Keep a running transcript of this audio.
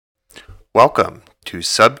Welcome to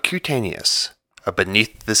Subcutaneous, a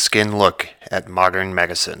beneath-the-skin look at modern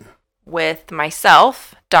medicine. With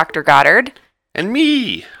myself, Dr. Goddard. And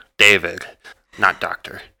me, David, not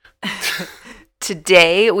doctor.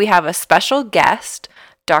 Today we have a special guest,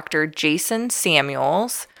 Dr. Jason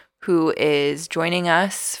Samuels, who is joining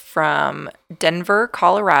us from Denver,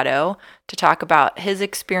 Colorado, to talk about his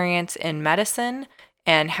experience in medicine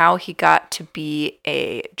and how he got to be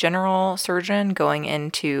a general surgeon going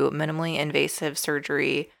into minimally invasive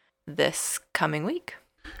surgery this coming week.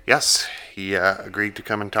 Yes, he agreed to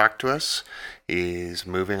come and talk to us. He's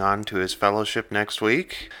moving on to his fellowship next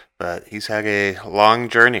week, but he's had a long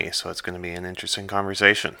journey, so it's going to be an interesting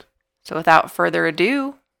conversation. So without further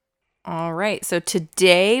ado, all right. So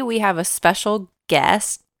today we have a special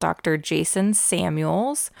guest, Dr. Jason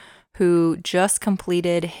Samuels, who just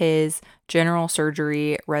completed his general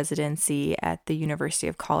surgery residency at the University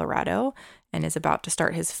of Colorado and is about to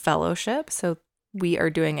start his fellowship. So we are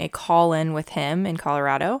doing a call-in with him in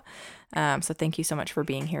Colorado. So thank you so much for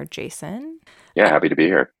being here, Jason. Yeah, happy to be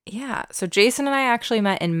here. Yeah. So Jason and I actually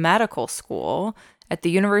met in medical school. At the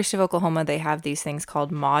University of Oklahoma, they have these things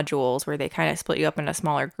called modules where they kind of split you up into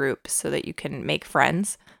smaller groups so that you can make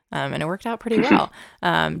friends. And it worked out pretty well.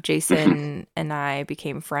 Jason and I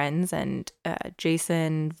became friends, and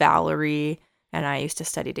Jason, Valerie, and I used to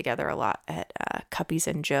study together a lot at Cuppies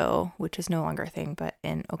and Joe, which is no longer a thing, but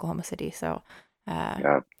in Oklahoma City. So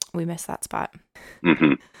we missed that spot.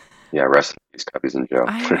 Mm-hmm. Yeah, rest in peace, Cuppies and Joe.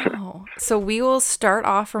 I know. So we will start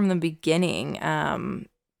off from the beginning.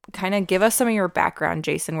 Kind of give us some of your background,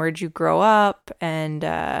 Jason. Where did you grow up, and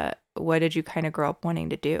what did you kind of grow up wanting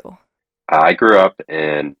to do? I grew up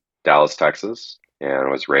in Dallas, Texas,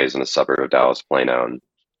 and was raised in a suburb of Dallas, Plano, and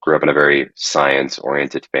grew up in a very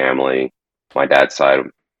science-oriented family. My dad's side,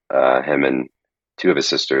 him and two of his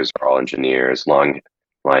sisters are all engineers, long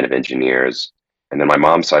line of engineers. And then my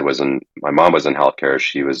mom's side my mom was in healthcare.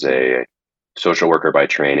 She was a social worker by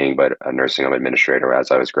training, but a nursing home administrator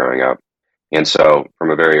as I was growing up. And so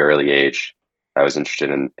from a very early age, I was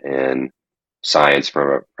interested in science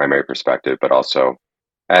from a primary perspective, but also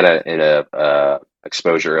had a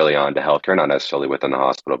exposure early on to healthcare, not necessarily within the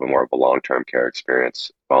hospital, but more of a long-term care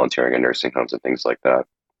experience, volunteering in nursing homes and things like that.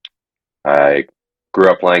 I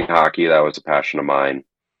grew up playing hockey. That was a passion of mine,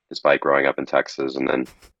 despite growing up in Texas, and then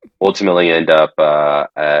ultimately end up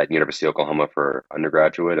at University of Oklahoma for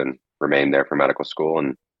undergraduate and remained there for medical school.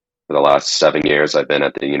 And for the last 7 years, I've been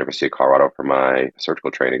at the University of Colorado for my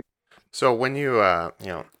surgical training. So when you,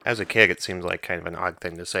 as a kid, it seems like kind of an odd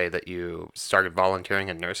thing to say that you started volunteering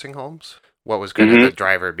in nursing homes. What was kind of the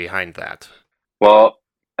driver behind that? Well,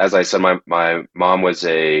 as I said, my mom was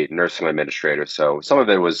a nursing home administrator, so some of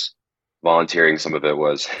it was volunteering, some of it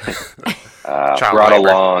was brought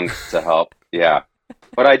along to help. Yeah,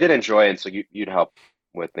 but I did enjoy it, and so you'd help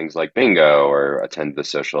with things like bingo or attend the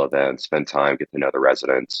social events, spend time, get to know the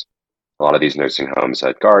residents. A lot of these nursing homes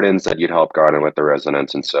had gardens that you'd help garden with the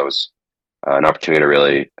residents, and so it was an opportunity to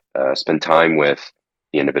really spend time with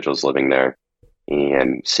the individuals living there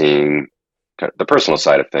and seeing the personal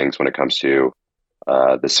side of things when it comes to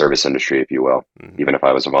the service industry, if you will. Mm-hmm. Even if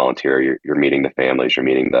I was a volunteer, you're meeting the families, you're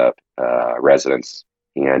meeting the residents,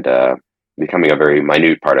 and becoming a very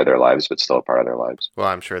minute part of their lives, but still a part of their lives. Well,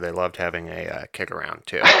 I'm sure they loved having a kid around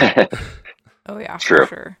too. Oh yeah, true,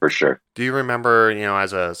 for sure. Do you remember,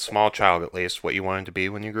 as a small child at least, what you wanted to be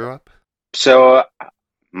when you grew up? So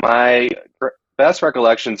my best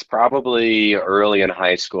recollections probably early in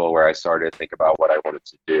high school, where I started to think about what I wanted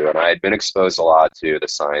to do. And I had been exposed a lot to the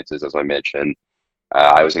sciences, as I mentioned.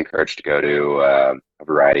 I was encouraged to go to a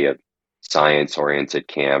variety of science-oriented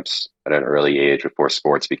camps at an early age before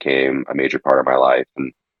sports became a major part of my life.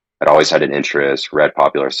 And I'd always had an interest, read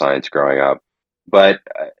popular science growing up. But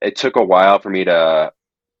it took a while for me to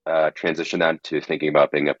transition that to thinking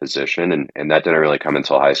about being a physician. And that didn't really come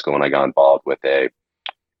until high school when I got involved with a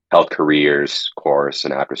health careers course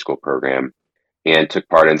and after school program, and took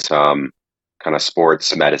part in some kind of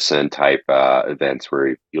sports medicine type events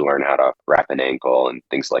where you learn how to wrap an ankle and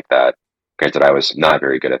things like that. Granted, I was not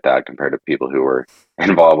very good at that compared to people who were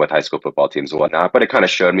involved with high school football teams and whatnot, but it kind of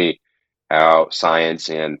showed me how science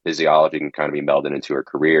and physiology can kind of be melded into a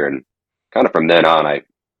career. And kind of from then on, I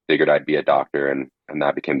figured I'd be a doctor, and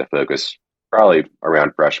that became the focus probably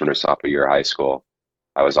around freshman or sophomore year of high school.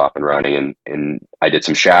 I was off and running, and I did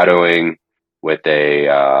some shadowing with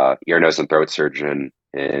a ear, nose, and throat surgeon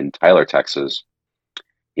in Tyler, Texas.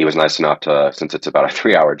 He was nice enough to, since it's about a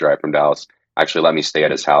 3-hour drive from Dallas, actually let me stay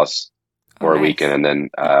at his house for a weekend. And then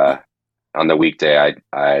on the weekday,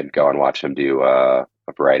 I'd go and watch him do a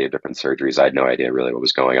variety of different surgeries. I had no idea really what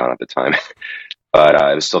was going on at the time. but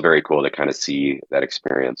it was still very cool to kind of see that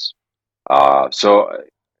experience. So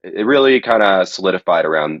it really kind of solidified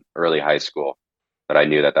around early high school that I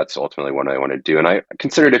knew that that's ultimately what I wanted to do. And I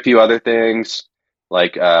considered a few other things,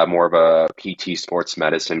 like more of a PT sports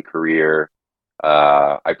medicine career.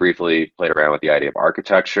 I briefly played around with the idea of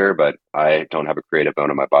architecture, but I don't have a creative bone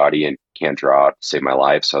in my body and can't draw to save my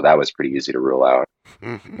life. So that was pretty easy to rule out.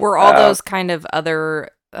 Mhm. Were all Uh, those kind of other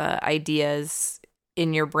ideas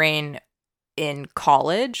in your brain in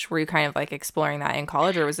college? Were you kind of like exploring that in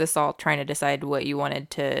college, or was this all trying to decide where you wanted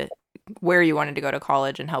to go to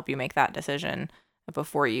college and help you make that decision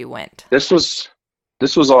before you went? this was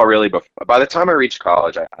this was all really by the time I reached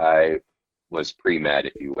college, I was pre-med,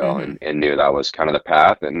 if you will, Mm-hmm. and knew that was kind of the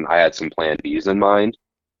path, and I had some plan Bs in mind.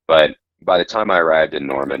 But by the time I arrived in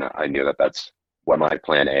Norman, I knew that that's what my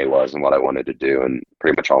plan A was and what I wanted to do, and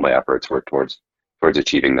pretty much all my efforts were towards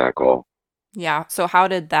achieving that goal. Yeah. So how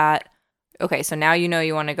did that? Okay, so now you know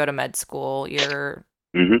you want to go to med school. You're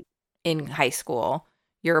Hmm. in high school.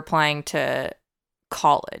 You're applying to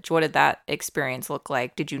college. What did that experience look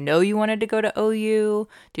like? Did you know you wanted to go to OU?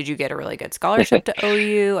 Did you get a really good scholarship to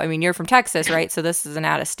OU? I mean, you're from Texas, right? So this is an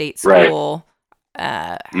out-of-state Right. school.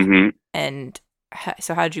 Uh, Hmm. and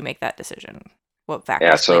so how did you make that decision? What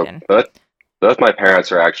Yeah. factors played So in? both my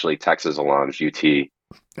parents are actually Texas alums, UT,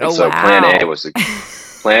 and Oh, so wow. Plan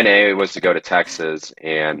A was to go to Texas,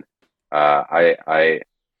 and I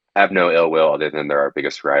have no ill will other than they're our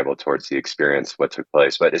biggest rival towards the experience what took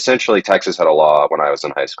place. But essentially, Texas had a law when I was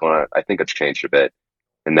in high school, and I think it's changed a bit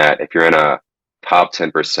in that if you're in a top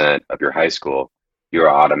 10% of your high school, you're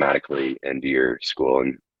automatically into your school,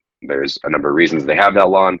 and there's a number of reasons they have that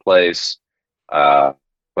law in place. Uh,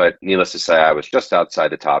 but needless to say, I was just outside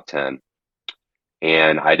the top 10,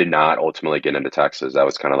 and I did not ultimately get into Texas. That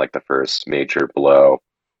was kind of like the first major blow,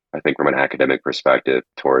 I think, from an academic perspective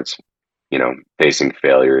towards, facing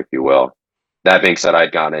failure, if you will. That being said,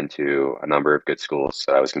 I'd gone into a number of good schools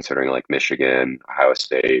that I was considering, like Michigan, Ohio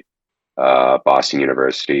State, Boston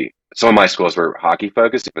University. Some of my schools were hockey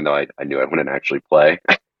focused, even though I knew I wouldn't actually play.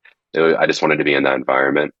 I just wanted to be in that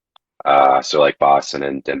environment. So, like Boston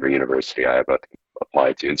and Denver University, I both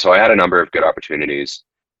applied to. And so I had a number of good opportunities.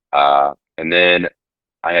 And then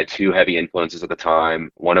I had two heavy influences at the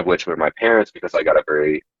time, one of which were my parents, because I got a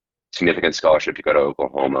very significant scholarship to go to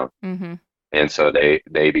Oklahoma. Mm-hmm. And so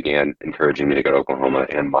they began encouraging me to go to Oklahoma.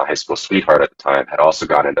 And my high school sweetheart at the time had also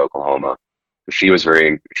gone into Oklahoma. She was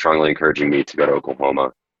very strongly encouraging me to go to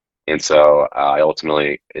Oklahoma. And so I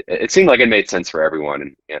ultimately, it seemed like it made sense for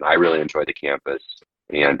everyone. And I really enjoyed the campus,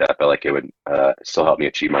 and I felt like it would still help me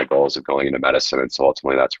achieve my goals of going into medicine. And so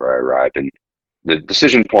ultimately, that's where I arrived. And the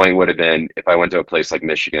decision point would have been if I went to a place like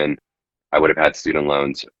Michigan, I would have had student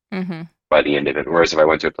loans Mm-hmm. by the end of it. Whereas if I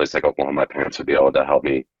went to a place like Oklahoma, my parents would be able to help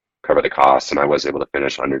me cover the costs, and I was able to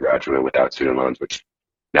finish undergraduate without student loans, which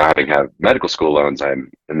now having had medical school loans,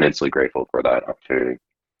 I'm immensely grateful for that opportunity.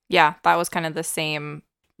 Yeah, that was kind of the same,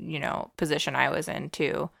 position I was in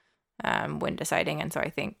too, when deciding. And so I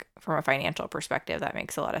think from a financial perspective, that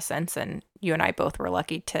makes a lot of sense. And you and I both were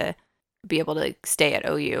lucky to be able to stay at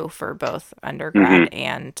OU for both undergrad Hmm.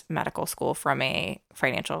 and medical school from a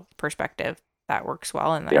financial perspective. That works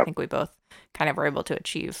well. And I Yep, think we both kind of were able to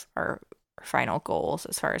achieve our final goals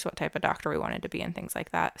as far as what type of doctor we wanted to be and things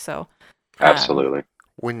like that. So, um, absolutely.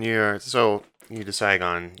 So you decide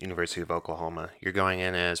on University of Oklahoma, you're going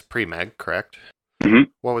in as pre-med, correct? Hmm.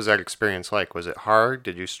 What was that experience like? Was it hard?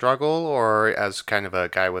 Did you struggle, or as kind of a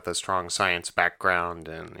guy with a strong science background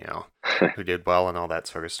and who did well and all that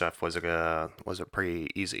sort of stuff, was it pretty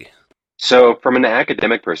easy? So, from an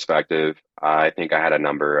academic perspective, I think I had a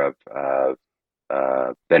number of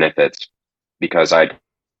benefits because I'd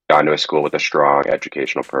gone to a school with a strong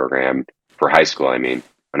educational program for high school, I mean,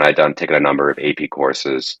 and I'd taken a number of AP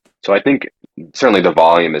courses. So, I think certainly the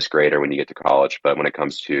volume is greater when you get to college, but when it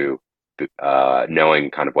comes to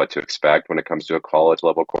knowing kind of what to expect when it comes to a college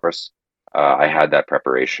level course, I had that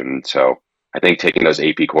preparation. So, I think taking those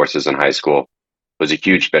AP courses in high school was a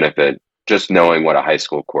huge benefit, just knowing what a high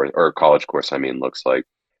school course or college course, I mean, looks like.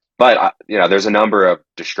 But there's a number of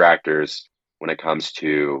distractors when it comes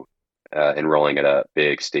to enrolling at a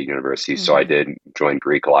big state university. So I mhm. did join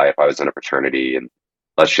Greek life. I was in a fraternity, and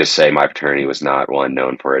let's just say my fraternity was not one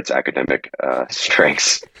known for its academic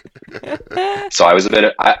strengths. So I was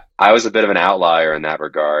a bit of an outlier in that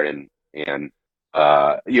regard, and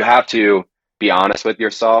you have to be honest with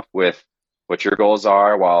yourself with what your goals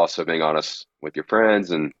are, while also being honest with your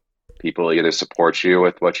friends, and people either support you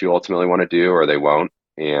with what you ultimately want to do or they won't.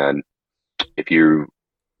 And if you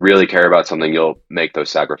really care about something, you'll make those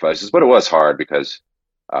sacrifices. But it was hard because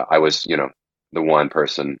I was, the one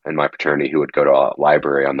person in my fraternity who would go to a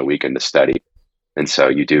library on the weekend to study. And so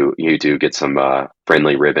you do get some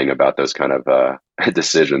friendly ribbing about those kind of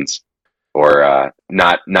decisions, or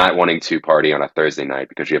not wanting to party on a Thursday night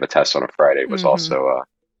because you have a test on a Friday was Mm-hmm. also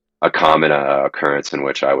a common occurrence in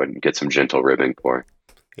which I would get some gentle ribbing for.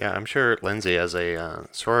 Yeah, I'm sure Lindsay, as a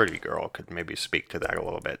sorority girl, could maybe speak to that a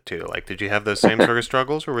little bit too. Like, did you have those same sort of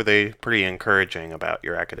struggles, or were they pretty encouraging about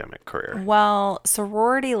your academic career? Well,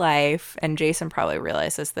 sorority life, and Jason probably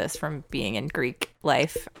realizes this from being in Greek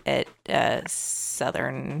life at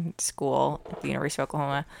Southern School at the University of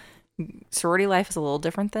Oklahoma. Sorority life is a little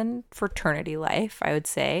different than fraternity life, I would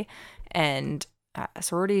say. And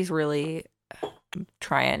sororities really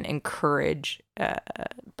try and encourage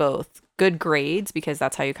both good grades, because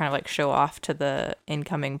that's how you kind of like show off to the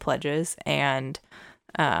incoming pledges, and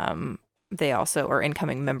they also, or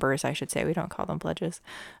incoming members, I should say. We don't call them pledges.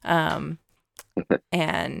 Um,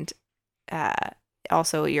 and uh,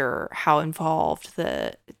 also how involved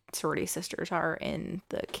the sorority sisters are in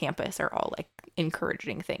the campus are all like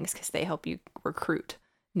encouraging things, because they help you recruit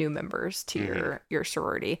new members to Mm-hmm. your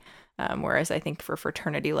sorority. Whereas I think for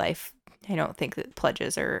fraternity life, I don't think that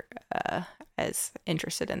pledges are as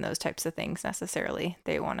interested in those types of things necessarily.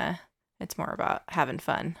 It's more about having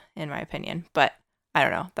fun, in my opinion. But I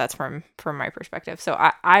don't know. That's from my perspective. So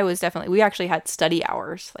I was definitely, we actually had study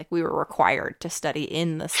hours. Like, we were required to study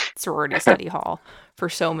in the sorority study hall for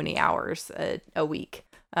so many hours a week.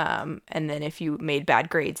 And then if you made bad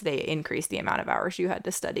grades, they increased the amount of hours you had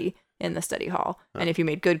to study in the study hall. Uh, And if you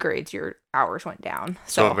made good grades, your hours went down.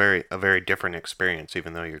 so So a very different experience,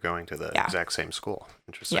 even though you're going to the yeah, exact same school.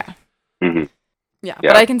 Interesting. yeah, Hmm. yeah. But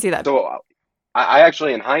Yeah. I can see that. So I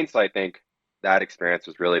actually, in hindsight, think that experience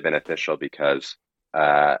was really beneficial because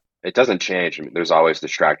it doesn't change. I mean, there's always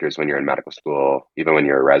distractors when you're in medical school. Even when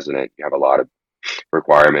you're a resident, you have a lot of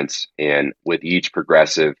requirements. And with each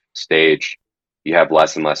progressive stage, you have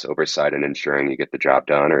less and less oversight in ensuring you get the job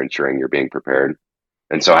done or ensuring you're being prepared.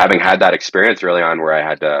 And so, having had that experience early on where I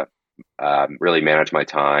had to really manage my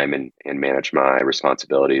time and manage my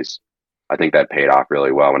responsibilities, I think that paid off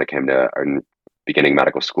really well when it came to beginning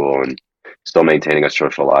medical school and still maintaining a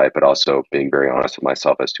social life, but also being very honest with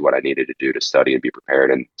myself as to what I needed to do to study and be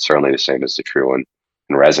prepared. And certainly the same is true in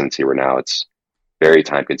residency, where now it's very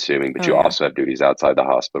time consuming, but Oh you yeah. also have duties outside the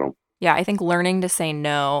hospital. Yeah, I think learning to say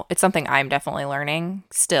no, it's something I'm definitely learning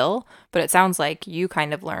still, but it sounds like you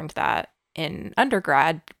kind of learned that in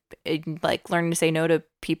undergrad, like learning to say no to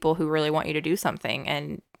people who really want you to do something,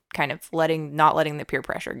 and kind of not letting the peer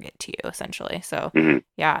pressure get to you, essentially. So, Hmm.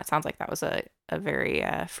 yeah, it sounds like that was a very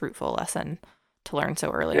fruitful lesson to learn so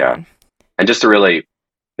early Yeah. on. And just to really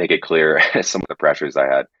make it clear, some of the pressures I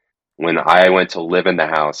had when I went to live in the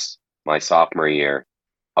house my sophomore year,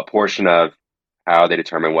 a portion of how they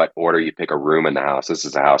determine what order you pick a room in the house. This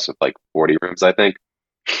is a house with like 40 rooms, I think.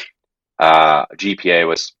 GPA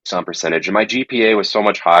was some percentage, and my GPA was so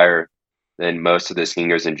much higher than most of the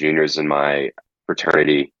seniors and juniors in my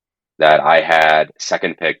fraternity that I had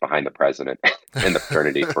second pick behind the president in the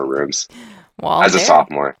fraternity for rooms Well, as a there.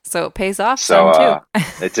 sophomore. So it pays off So some too.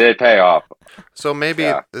 it did pay off. So maybe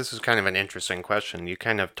Yeah. this is kind of an interesting question. You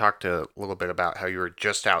kind of talked a little bit about how you were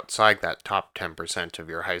just outside that top 10% of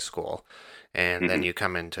your high school, and then Hmm. you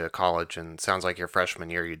come into college, and it sounds like your freshman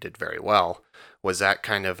year you did very well. Was that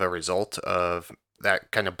kind of a result of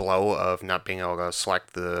that kind of blow of not being able to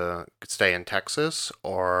select the stay in Texas,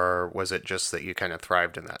 or was it just that you kind of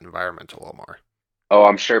thrived in that environment a little more? Oh,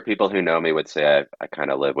 I'm sure people who know me would say I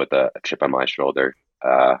kind of live with a chip on my shoulder.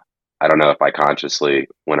 Uh, I don't know if I consciously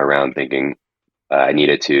went around thinking I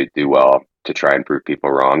needed to do well to try and prove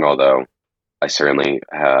people wrong, although I certainly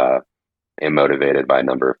am motivated by a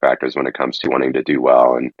number of factors when it comes to wanting to do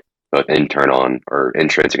well, and both internal and or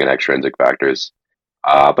intrinsic and extrinsic factors.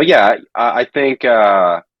 But yeah, I think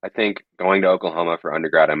going to Oklahoma for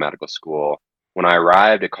undergrad and medical school, when I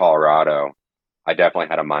arrived at Colorado, I definitely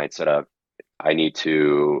had a mindset of I need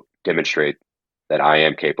to demonstrate that I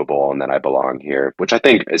am capable and that I belong here, which I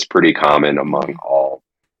think is pretty common among Hmm. all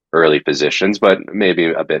early physicians, but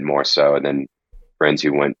maybe a bit more so than friends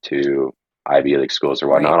who went to Ivy League schools or Right.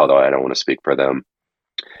 whatnot, although I don't want to speak for them.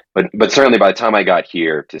 But certainly by the time I got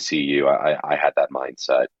here to see you, I had that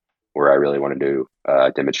mindset where I really wanted to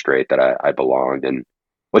demonstrate that I belonged. And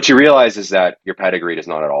what you realize is that your pedigree does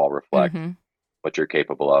not at all reflect Hmm. what you're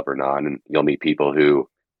capable of or not. And you'll meet people who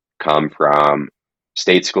come from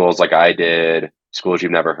state schools like I did, schools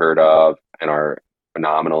you've never heard of, and are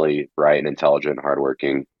phenomenally bright and intelligent,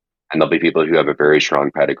 hardworking. And there'll be people who have a very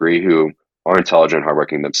strong pedigree who are intelligent,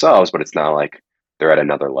 hardworking themselves, but it's not like they're at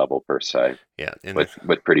another level per se, Yeah, in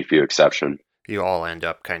with pretty few exception. you all end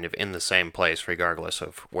up kind of in the same place regardless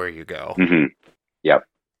of where you go. Hmm. Yep.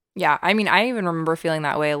 Yeah, I mean, I even remember feeling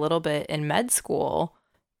that way a little bit in med school,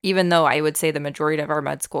 even though I would say the majority of our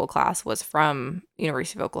med school class was from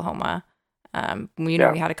University of Oklahoma. Yeah. We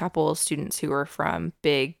had a couple of students who were from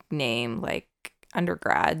big name like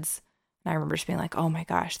undergrads, and I remember just being like, "Oh my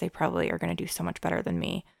gosh, they probably are going to do so much better than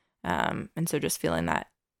me," and so just feeling that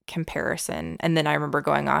comparison. And then I remember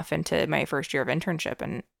going off into my first year of internship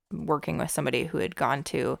and working with somebody who had gone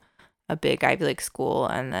to a big Ivy League school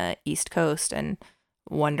on the East Coast and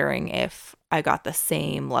wondering if I got the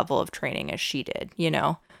same level of training as she did, you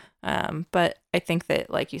know? But I think that,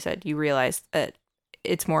 like you said, you realize that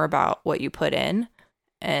it's more about what you put in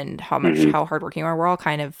and Hmm. how hardworking you are. We're all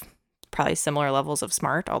kind of probably similar levels of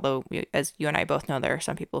smart, although as you and I both know, there are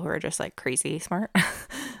some people who are just like crazy smart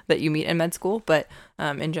that you meet in med school. But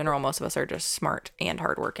in general, most of us are just smart and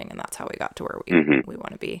hardworking, and that's how we got to where Hmm. we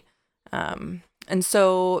want to be. And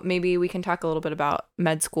so maybe we can talk a little bit about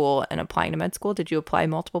med school and applying to med school. Did you apply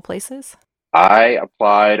multiple places? I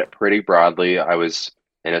applied pretty broadly. I was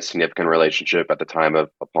in a significant relationship at the time of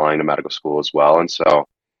applying to medical school as well. And so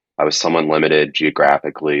I was somewhat limited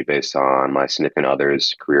geographically based on my significant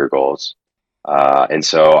other's career goals. And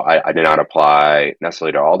so I did not apply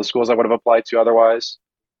necessarily to all the schools I would have applied to otherwise,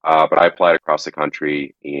 but I applied across the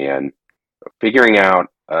country. And figuring out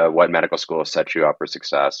what medical school sets you up for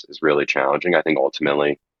success is really challenging. I think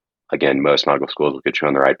ultimately, again, most medical schools will get you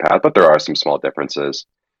on the right path, but there are some small differences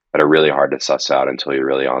that are really hard to suss out until you're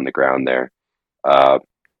really on the ground there. Uh,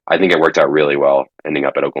 I think it worked out really well ending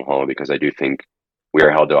up at Oklahoma because I do think we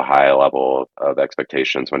are held to a high level of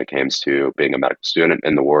expectations when it comes to being a medical student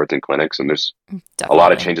in the wards and clinics. And there's a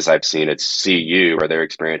lot of Definitely. changes I've seen at CU where their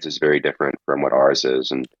experience is very different from what ours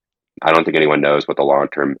is. And I don't think anyone knows what the long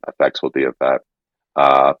term effects will be of that.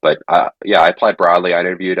 Yeah, I applied broadly. I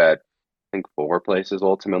interviewed at I think four places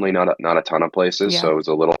ultimately, not a ton of places. Yeah. So it was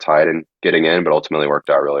a little tight in getting in, but ultimately worked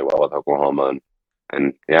out really well with Oklahoma.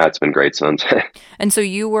 And yeah, it's been great since. And so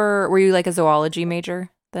were you like a zoology major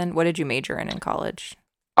then? What did you major in college?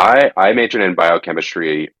 I majored in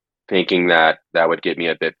biochemistry, thinking that that would get me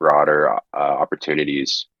a bit broader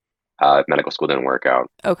opportunities. If medical school didn't work out.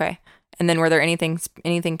 Okay. And then were there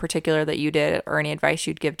anything particular that you did or any advice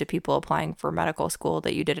you'd give to people applying for medical school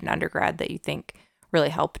that you did in undergrad that you think really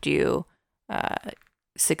helped you uh,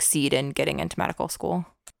 succeed in getting into medical school?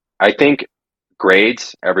 I think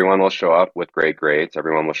grades, everyone will show up with great grades.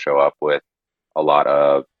 Everyone will show up with a lot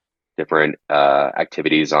of different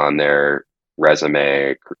activities on their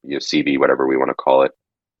resume, CV, whatever we want to call it.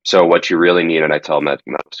 So what you really need, and I tell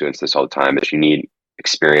medical students this all the time, is you need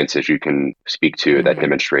experiences you can speak to that Mm-hmm.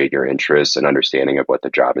 demonstrate your interests and understanding of what the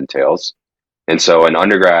job entails. And so in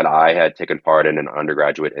undergrad, I had taken part in an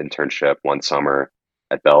undergraduate internship one summer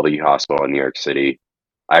at Bellevue Hospital in New York City.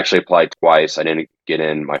 I actually applied twice. I didn't get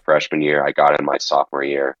in my freshman year. I got in my sophomore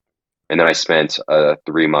year. And then I spent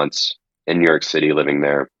 3 months in New York City living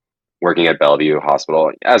there, working at Bellevue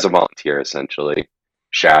Hospital as a volunteer, essentially,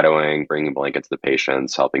 shadowing, bringing blankets to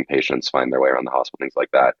patients, helping patients find their way around the hospital, things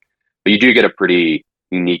like that. But you do get a pretty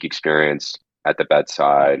unique experience at the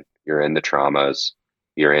bedside. You're in the traumas,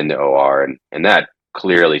 you're in the OR, and that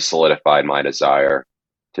clearly solidified my desire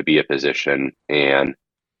to be a physician and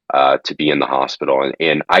to be in the hospital.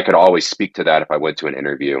 And I could always speak to that if I went to an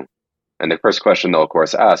interview. And the first question they'll of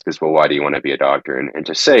course ask is, well, why do you want to be a doctor? And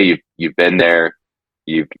to say you've been there,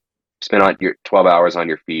 you've spent on your 12 hours on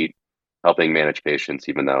your feet helping manage patients,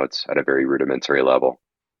 even though it's at a very rudimentary level,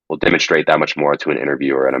 will demonstrate that much more to an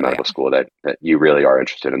interviewer at a Oh yeah. medical school that you really are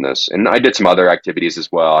interested in this. And I did some other activities as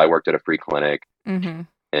well. I worked at a free clinic Mm-hmm.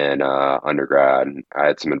 in undergrad. I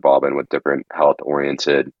had some involvement with different health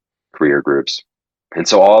oriented career groups. And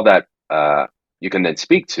so all that you can then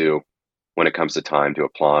speak to when it comes to time to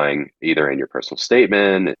applying either in your personal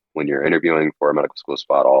statement, when you're interviewing for a medical school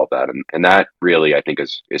spot, all of that. And that really, I think,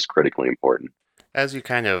 is critically important. As you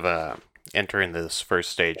kind of enter in this first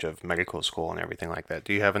stage of medical school and everything like that,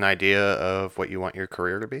 do you have an idea of what you want your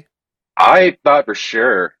career to be? I thought for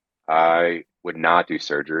sure I would not do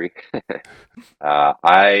surgery.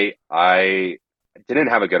 I didn't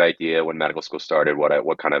have a good idea when medical school started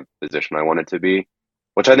what kind of physician I wanted to be,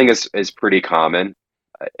 which I think is pretty common.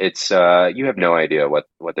 It's you have no idea what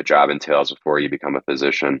the job entails before you become a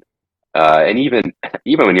physician, and even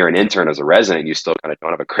when you're an intern as a resident, you still kind of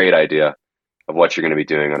don't have a great idea of what you're going to be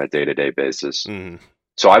doing on a day-to-day basis. Mm,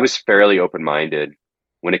 So I was fairly open-minded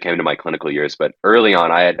when it came to my clinical years, but early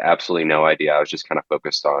on, I had absolutely no idea. I was just kind of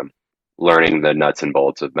focused on learning the nuts and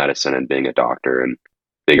bolts of medicine and being a doctor, and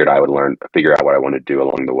figured I would figure out what I wanted to do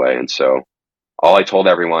along the way. And so all I told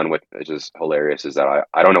everyone, which is just hilarious, is that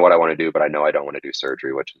I don't know what I want to do, but I know I don't want to do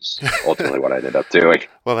surgery, which is ultimately what I ended up doing.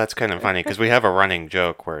 Well, that's kind of funny because we have a running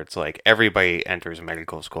joke where it's like everybody enters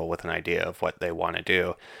medical school with an idea of what they want to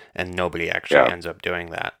do, and nobody actually Yeah, ends up doing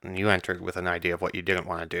that. And you entered with an idea of what you didn't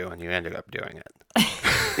want to do, and you ended up doing it.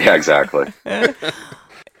 yeah, exactly.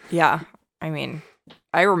 Yeah. I mean,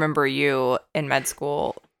 I remember you in med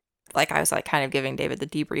school, like I was like kind of giving David the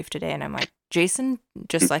debrief today, and I'm like, Jason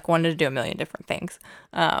just like wanted to do a million different things.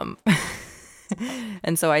 Um,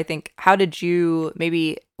 and so I think, how did you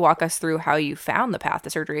maybe walk us through how you found the path to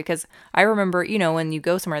surgery? Because I remember, when you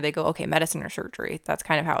go somewhere, they go, okay, medicine or surgery. That's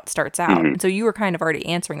kind of how it starts out. Hmm. And so you were kind of already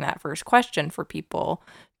answering that first question for people,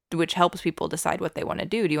 which helps people decide what they want to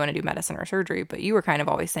do. Do you want to do medicine or surgery? But you were kind of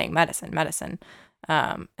always saying medicine, medicine.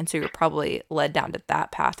 And so you're probably led down to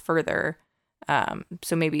that path further.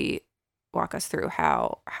 So maybe walk us through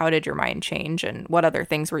how did your mind change and what other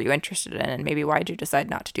things were you interested in, and maybe why did you decide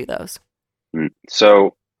not to do those?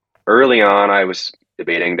 So early on, I was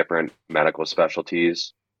debating different medical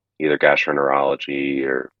specialties, either gastroenterology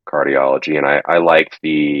or cardiology, and I liked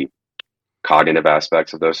the cognitive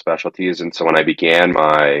aspects of those specialties. And so when I began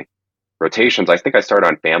my rotations, I think I started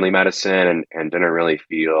on family medicine and didn't really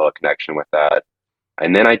feel a connection with that.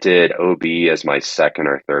 And then I did OB as my second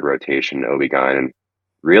or third rotation, OB-GYN, and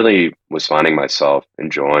really was finding myself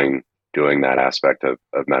enjoying doing that aspect of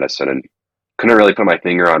medicine and couldn't really put my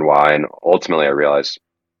finger on why. And ultimately, I realized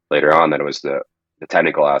later on that it was the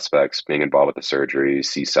technical aspects, being involved with the surgery,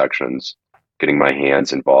 C-sections, getting my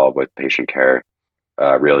hands involved with patient care,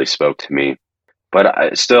 really spoke to me. But I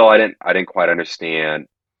didn't quite understand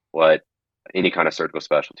what any kind of surgical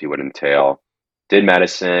specialty would entail. Did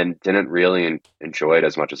medicine, didn't really enjoy it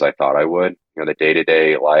as much as I thought I would. The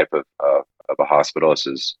day-to-day life of a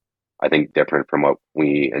hospitalist is, I think, different from what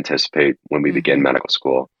we anticipate when we begin Mm-hmm. medical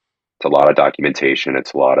school. It's a lot of documentation.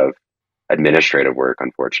 It's a lot of administrative work,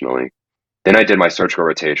 unfortunately. Then I did my surgical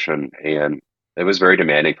rotation, and it was very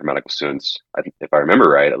demanding for medical students. If I remember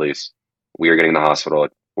right, at least we were getting to the hospital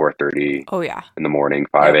at 4:30 Oh yeah. in the morning,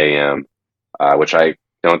 Yep. 5 a.m., which I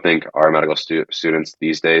don't think our medical students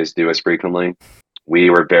these days do as frequently. We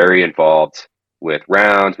were very involved with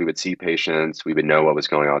rounds. We would see patients. We would know what was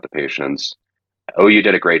going on with the patients. OU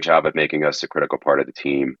did a great job of making us a critical part of the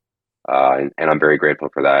team. And I'm very grateful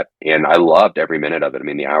for that. And I loved every minute of it. I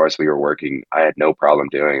mean, the hours we were working, I had no problem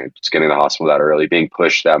doing it. Just getting to the hospital that early, being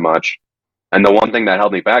pushed that much. And the one thing that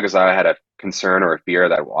held me back is I had a concern or a fear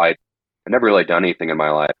that I never really done anything in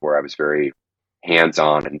my life where I was very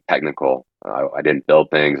hands-on and technical. I didn't build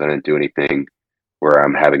things. I didn't do anything where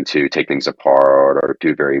I'm having to take things apart or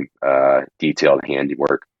do very detailed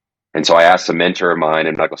handiwork. And so I asked a mentor of mine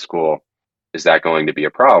in medical school, is that going to be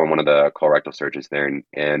a problem? One of the colorectal surgeons there.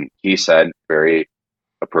 And he said very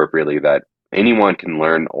appropriately that anyone can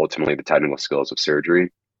learn ultimately the technical skills of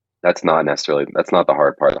surgery. That's not the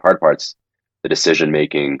hard part. The hard part's the decision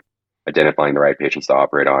making, identifying the right patients to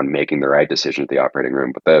operate on, making the right decision at the operating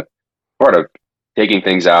room. But the part of taking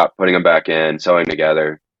things out, putting them back in, sewing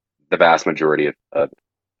together, the vast majority of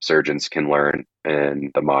surgeons can learn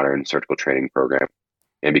in the modern surgical training program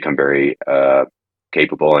and become very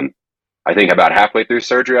capable. And I think about halfway through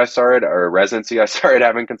surgery, or residency, I started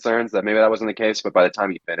having concerns that maybe that wasn't the case. But by the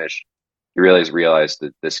time you finish, you realize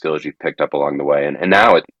that the skills you've picked up along the way. And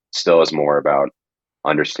now it still is more about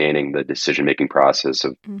understanding the decision making process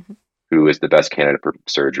of Mm-hmm. who is the best candidate for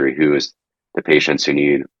surgery, who is the patients who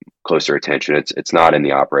need closer attention. It's not in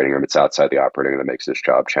the operating room; it's outside the operating room that makes this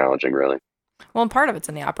job challenging, really. Well, and part of it's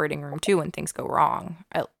in the operating room too when things go wrong.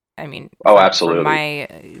 I mean, Oh, from absolutely. my,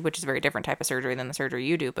 which is a very different type of surgery than the surgery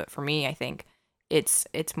you do, but for me, I think it's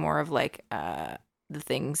more of like the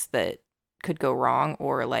things that could go wrong,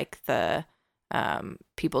 or like the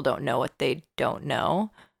people don't know what they don't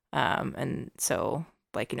know, and so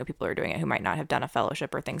like people are doing it who might not have done a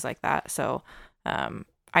fellowship or things like that. So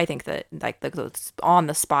I think that like those on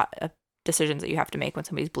the spot decisions that you have to make when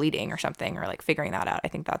somebody's bleeding or something, or like figuring that out, I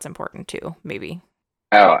think that's important too, maybe.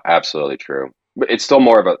 Oh, absolutely true. But it's still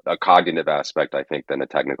more of a cognitive aspect, I think, than a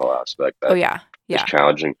technical aspect Oh that yeah, is yeah,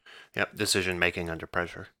 challenging. Yep, decision making under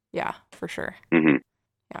pressure. yeah, for sure. Hmm.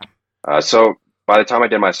 Yeah. So by the time I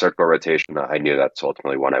did my surgical rotation, I knew that's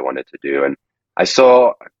ultimately what I wanted to do, and I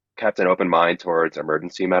still kept an open mind towards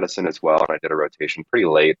emergency medicine as well. And I did a rotation pretty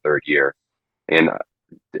late third year, and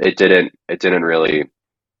it didn't really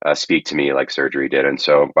speak to me like surgery did. And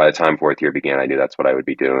so by the time fourth year began, I knew that's what I would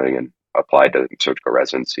be doing, and applied to surgical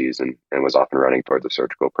residencies and was off and running towards a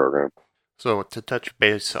surgical program. So to touch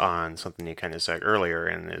base on something you kind of said earlier,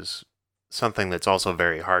 and is something that's also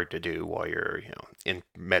very hard to do while you're, in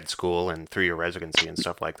med school and through your residency and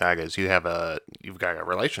stuff like that is you've got a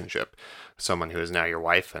relationship, someone who is now your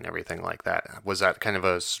wife and everything like that. Was that kind of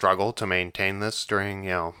a struggle to maintain this during,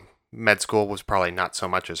 med school was probably not so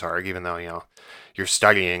much as hard, even though, you're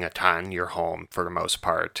studying a ton, you're home for the most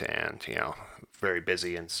part, and, very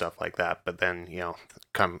busy and stuff like that. But then,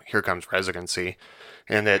 here comes residency.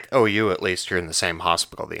 And at OU, at least, you're in the same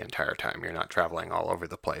hospital the entire time. You're not traveling all over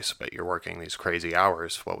the place, but you're working these crazy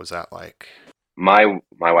hours. What was that like? My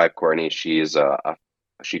wife Courtney, she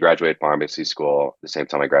graduated pharmacy school the same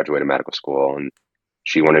time I graduated medical school, and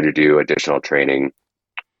she wanted to do additional training.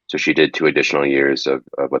 So she did 2 additional years of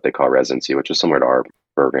what they call residency, which is similar to our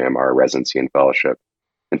program, our residency and fellowship.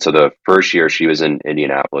 And so the first year she was in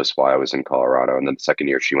Indianapolis while I was in Colorado, and then the second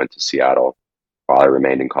year she went to Seattle while I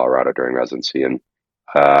remained in Colorado during residency. And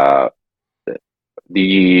uh,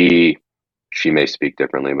 the she may speak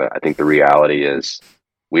differently, but I think the reality is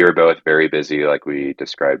we were both very busy, like we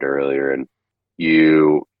described earlier, and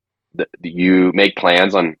you you make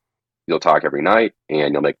plans on you'll talk every night,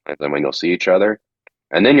 and you'll make plans on when you'll see each other,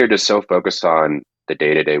 and then you're just so focused on the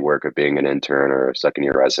day-to-day work of being an intern or a second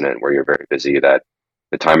year resident where you're very busy that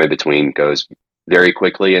the time in between goes very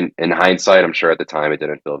quickly. And in hindsight, I'm sure at the time it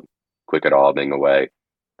didn't feel quick at all being away.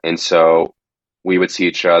 And so we would see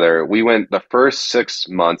each other. We went the first 6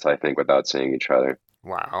 months, I think, without seeing each other.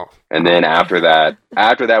 Wow. And then after that,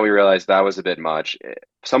 we realized that was a bit much.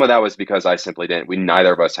 Some of that was because I simply didn't, we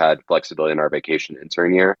neither of us had flexibility in our vacation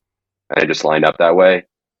intern year, and it just lined up that way.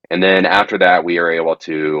 And then after that, we were able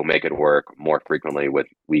to make it work more frequently with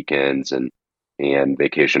weekends and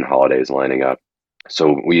vacation holidays lining up.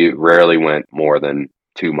 So we rarely went more than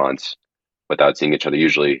 2 months without seeing each other.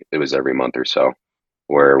 Usually it was every month or so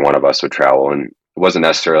where one of us would travel, and it wasn't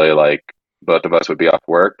necessarily like both of us would be off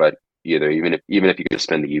work, but even if you could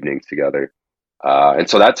spend the evenings together. And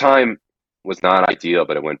so that time was not ideal,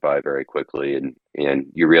 but it went by very quickly. And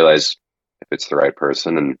you realize if it's the right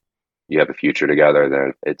person and you have a future together,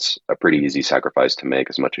 then it's a pretty easy sacrifice to make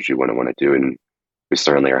as much as you wouldn't want to do. And we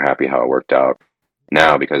certainly are happy how it worked out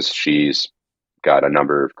now because she's got a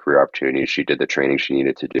number of career opportunities. She did the training she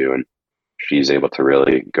needed to do, and she's able to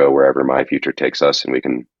really go wherever my future takes us, and we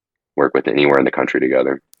can work with anywhere in the country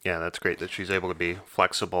together. Yeah, that's great that she's able to be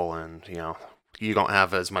flexible and, you don't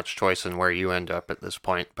have as much choice in where you end up at this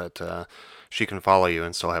point, but she can follow you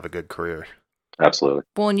and still have a good career. Absolutely.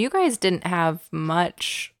 Well, and you guys didn't have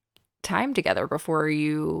much time together before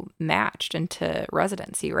you matched into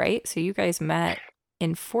residency, right? So you guys met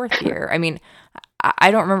in fourth year. I mean,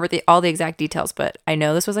 I don't remember all the exact details, but I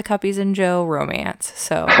know this was a Cuppies and Joe romance.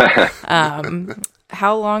 So,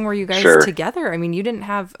 how long were you guys Sure. together? I mean, you didn't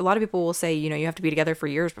have, a lot of people will say, you have to be together for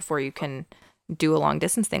years before you can do a long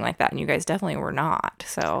distance thing like that. And you guys definitely were not.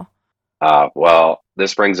 So, Well,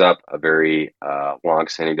 this brings up a very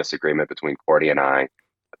long-standing disagreement between Cordy and I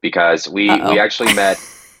because we uh-oh. actually met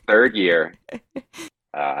third year.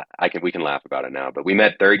 We can laugh about it now, but we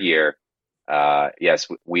met third year. Yes,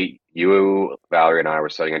 you, Valerie, and I were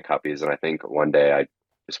studying in Cuppies, and I think one day I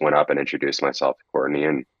just went up and introduced myself to Courtney,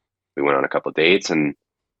 and we went on a couple of dates, and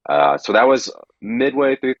so that was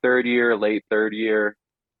midway through third year, late third year,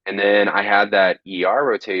 and then I had that ER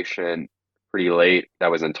rotation pretty late.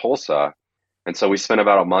 That was in Tulsa, and so we spent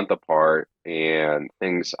about a month apart, and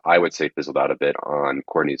things I would say fizzled out a bit on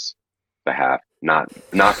Courtney's behalf. Not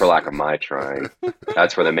for lack of my trying.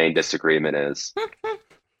 That's where the main disagreement is.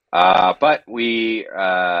 But we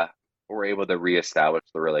were able to reestablish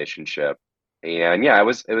the relationship, and yeah, it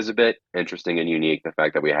was a bit interesting and unique the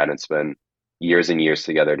fact that we hadn't spent years and years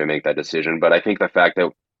together to make that decision. But I think the fact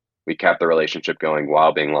that we kept the relationship going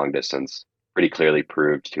while being long distance pretty clearly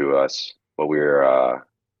proved to us what we were,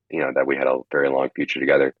 that we had a very long future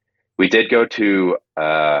together. We did go to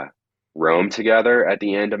Rome together at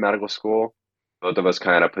the end of medical school. Both of us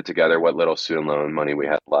kind of put together what little student loan money we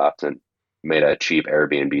had left and made a cheap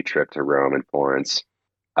Airbnb trip to Rome and Florence,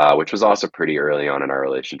 which was also pretty early on in our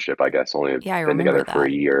relationship. I guess only Yeah, I been remember together for a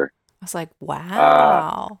that. year. I was like, Uh,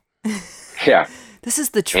 wow. yeah, This is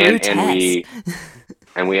the true and test.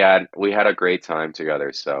 we had a great time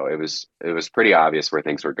together. So it was pretty obvious where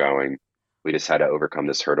things were going. We just had to overcome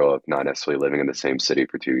this hurdle of not necessarily living in the same city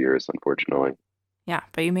for 2 years, unfortunately. Yeah,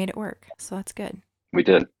 but you made it work. So that's good. We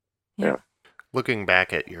did. Yeah. Yeah. Looking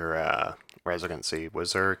back at your residency,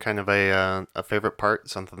 was there kind of a favorite part,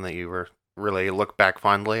 something that you were really look back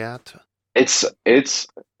fondly at? It's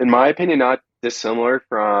in my opinion not dissimilar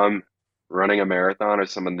from running a marathon or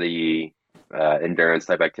some of the endurance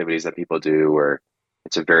type activities that people do, where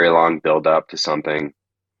it's a very long build up to something,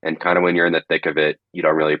 and kind of when you're in the thick of it, you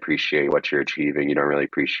don't really appreciate what you're achieving. You don't really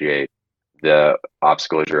appreciate the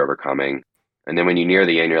obstacles you're overcoming. And then when you near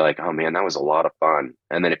the end, you're like, oh man, that was a lot of fun.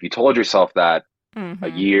 And then if you told yourself that a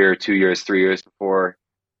Mm-hmm. year, 2 years, 3 years before,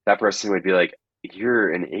 that person would be like, you're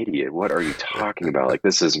an idiot. What are you Yeah. talking about? Like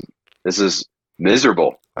this is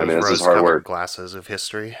miserable. I Those mean, this is hard rose-colored work. glasses of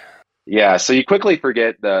history. Yeah, so you quickly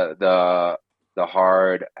forget the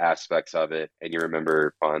hard aspects of it, and you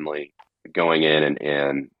remember fondly going in,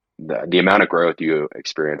 and the amount of growth you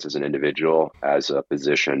experience as an individual, as a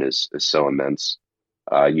physician, is so immense.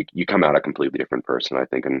 You come out a completely different person, I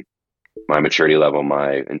think, and my maturity level,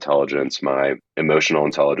 my intelligence, my emotional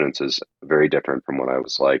intelligence is very different from what I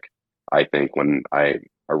was like, I think, when I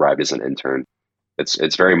arrived as an intern.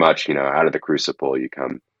 It's very much, out of the crucible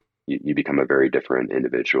you become a very different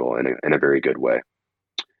individual in a very good way.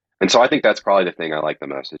 And so I think that's probably the thing I like the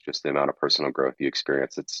most is just the amount of personal growth you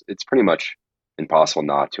experience. It's pretty much impossible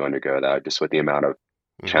not to undergo that, just with the amount of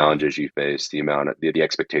Hmm. challenges you face, the amount of the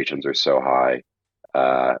expectations are so high.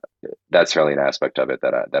 Uh, that's certainly an aspect of it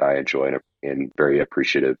that I enjoy and very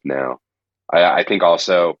appreciative now. I think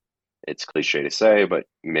also it's cliche to say, but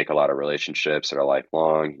you make a lot of relationships that are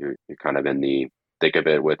lifelong. You're kind of in the thick of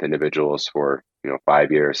it with individuals for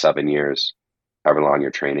 5 years, 7 years, however long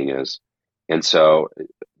your training is, and so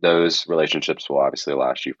those relationships will obviously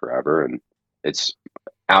last you forever. And it's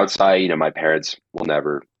outside, my parents will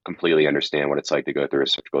never completely understand what it's like to go through a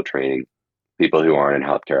surgical training. People who aren't in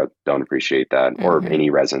healthcare don't appreciate that, or Mm-hmm. any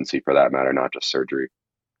residency for that matter, not just surgery.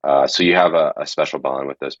 So you have a special bond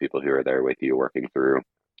with those people who are there with you, working through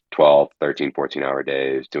 12, 13, 14-hour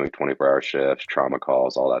days, doing 24-hour shifts, trauma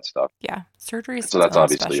calls, all that stuff. Yeah, surgery is So its that's own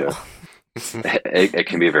obviously special. it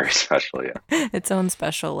can be very special, yeah. Its own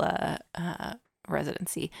special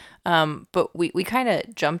residency. But we kind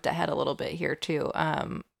of jumped ahead a little bit here too.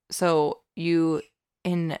 So you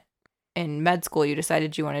in med school you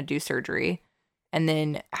decided you want to do surgery, and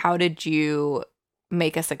then how did you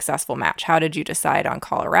make a successful match? How did you decide on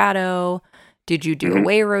Colorado? Did you do hmm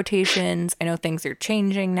away rotations? I know things are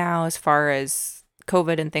changing now as far as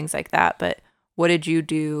COVID and things like that, but what did you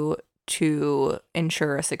do to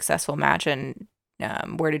ensure a successful match, and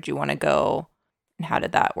where did you want to go, and how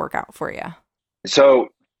did that work out for you? So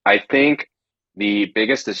I think the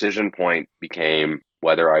biggest decision point became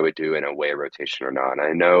whether I would do an away rotation or not. And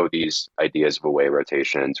I know these ideas of away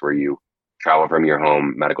rotations where you travel from your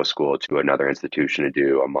home medical school to another institution to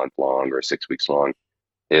do a month long or 6 weeks long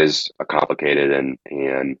is a complicated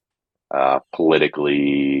and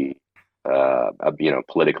politically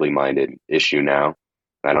politically minded issue now.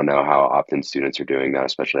 I don't know how often students are doing that,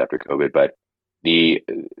 especially after COVID, but the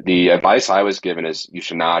the advice I was given is you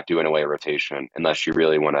should not do an away rotation unless you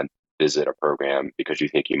really want to visit a program because you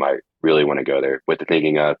think you might really want to go there, with the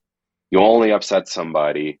thinking of you'll only upset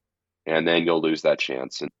somebody and then you'll lose that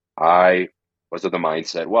chance. And I was of the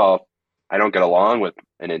mindset, well, if I don't get along with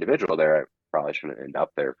an individual there, I probably shouldn't end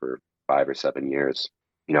up there for 5 or 7 years,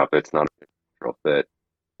 if it's not a natural fit.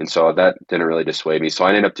 And so that didn't really dissuade me. So I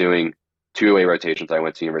ended up doing two-way rotations. I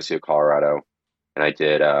went to University of Colorado and I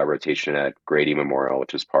did a rotation at Grady Memorial,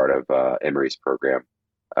 which is part of Emory's program,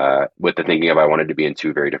 with the thinking of I wanted to be in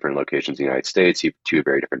two very different locations in the United States, two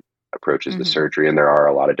very different approaches to Mm-hmm. surgery, and there are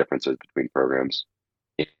a lot of differences between programs.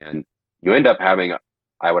 And you end up having,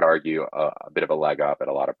 I would argue, a bit of a leg up at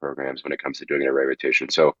a lot of programs when it comes to doing an array rotation.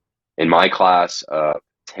 So in my class of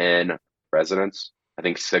 10 residents, I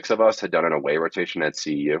think six of us had done an away rotation at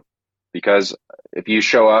CEU, because if you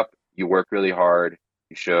show up, you work really hard,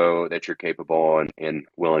 you show that you're capable and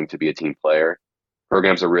willing to be a team player,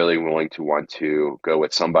 programs are really willing to want to go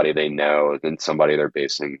with somebody they know than somebody they're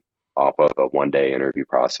basing off of a 1 day interview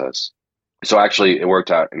process. So actually, it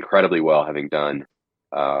worked out incredibly well having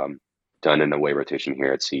um, done an away rotation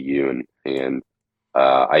here at CU, and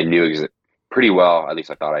I knew pretty well. At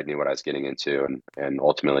least I thought I knew what I was getting into, and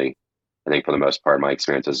ultimately, I think for the most part, my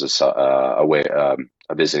experience as a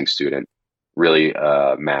visiting student really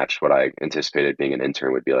matched what I anticipated being an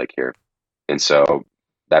intern would be like here, and so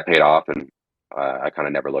that paid off, and I kind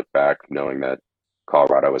of never looked back, knowing that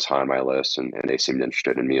Colorado was high on my list, and they seemed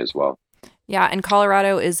interested in me as well. Yeah, and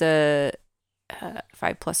Colorado is a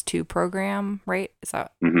 5+2 program, right? Is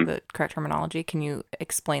that hmm the correct terminology? Can you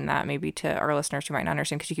explain that maybe to our listeners who might not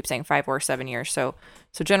understand? Because you keep saying 5 or 7 years. So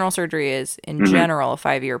general surgery is in hmm general a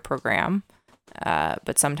 5-year program,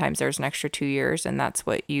 but sometimes there's an extra 2 years, and that's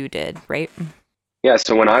what you did, right? Yeah,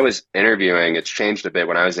 so when I was interviewing, it's changed a bit.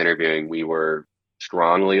 When I was interviewing, we were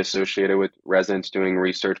strongly associated with residents doing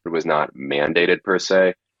research, but it was not mandated per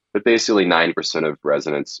se. But basically, 90% of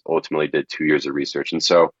residents ultimately did 2 years of research. And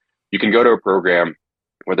so you can go to a program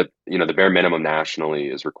where the bare minimum nationally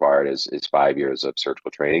is required is 5 years of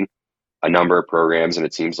surgical training. a number of programs, and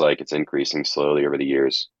it seems like it's increasing slowly over the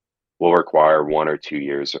years, will require 1 or 2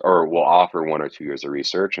 years, or will offer 1 or 2 years of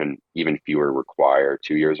research, and even fewer require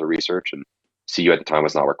 2 years of research. And CU at the time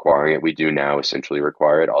was not requiring it. We do now essentially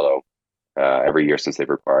require it, although every year since they've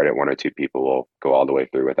required it, 1 or 2 people will go all the way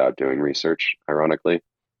through without doing research, ironically.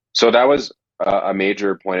 So that was a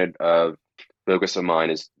major point of focus of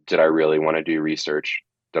mine is, did I really want to do research?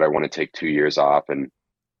 Did I want to take 2 years off? And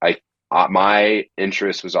I, my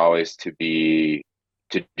interest was always to do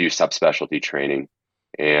subspecialty training.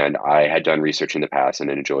 And I had done research in the past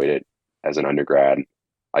and enjoyed it as an undergrad.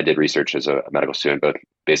 I did research as a medical student, both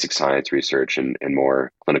basic science research and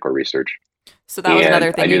more clinical research. So that was another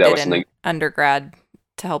And I thing knew you that did was in something. undergrad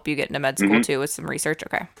to help you get into med school Mhm. too, with some research.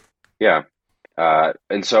 Okay. Yeah.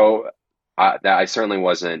 And so I certainly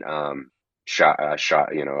wasn't shot.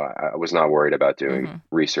 I was not worried about doing Hmm.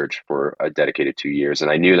 research for a dedicated 2 years,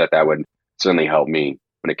 and I knew that that would certainly help me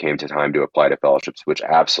when it came to time to apply to fellowships, which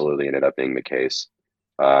absolutely ended up being the case.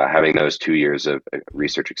 Having those 2 years of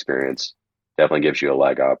research experience definitely gives you a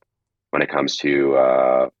leg up when it comes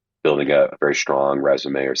to building a very strong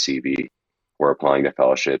resume or CV or applying to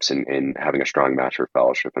fellowships and having a strong match for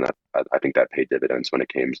fellowship. And that, I think that paid dividends when it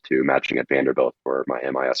came to matching at Vanderbilt for my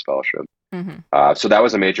MIS fellowship. Hmm. So that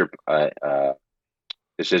was a major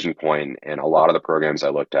decision point, and a lot of the programs I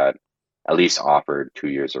looked at least offered 2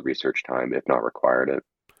 years of research time, if not required it.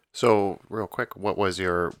 So, real quick, what was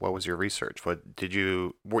your research? Did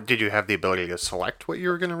you have the ability to select what you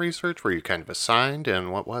were going to research? Were you kind of assigned,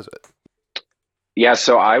 and what was it? Yeah,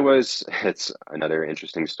 so I was, it's another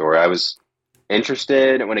interesting story. I was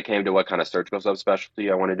interested when it came to what kind of surgical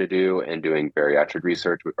subspecialty I wanted to do and doing bariatric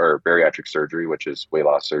research or bariatric surgery, which is weight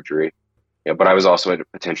loss surgery. Yeah, but I was also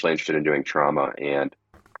potentially interested in doing trauma, and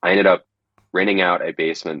I ended up renting out a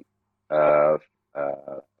basement of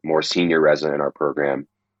more senior resident in our program,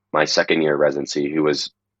 my second year residency,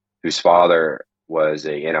 whose father was a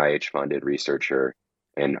NIH funded researcher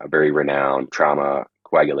and a very renowned trauma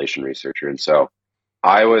coagulation researcher. And so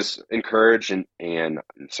I was encouraged and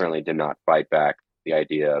certainly did not fight back the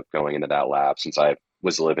idea of going into that lab, since I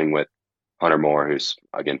was living with Hunter Moore, whose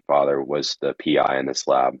again father was the PI in this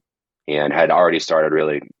lab and had already started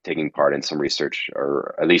really taking part in some research,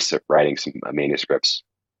 or at least writing some manuscripts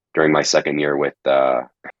during my second year with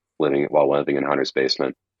living in Hunter's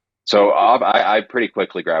basement. So I pretty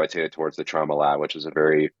quickly gravitated towards the trauma lab, which is a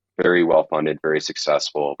very, very well funded, very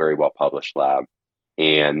successful, very well published lab.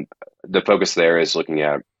 And the focus there is looking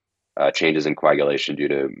at changes in coagulation due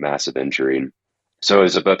to massive injury. So it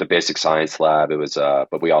was about the basic science lab. It was,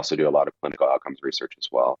 but we also do a lot of clinical outcomes research as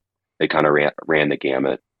well. They kind of ran the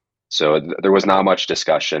gamut. So there was not much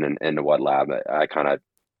discussion in what lab. I kind of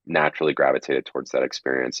naturally gravitated towards that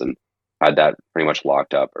experience and had that pretty much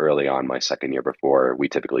locked up early on my second year before we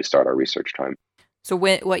typically start our research time. So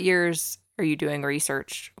what years are you doing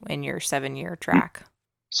research in your 7-year track?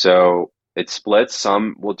 So it splits.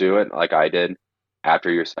 Some will do it like I did after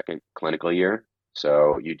your second clinical year.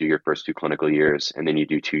 So you do your first two clinical years and then you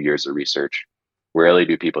do 2 years of research. Rarely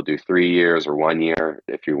do people do 3 years or 1 year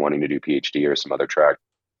if you're wanting to do PhD or some other track.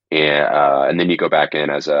 And then you go back in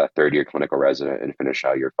as a third year clinical resident and finish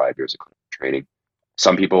out your 5 years of clinical training.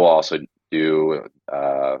 Some people will also do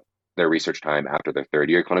their research time after their third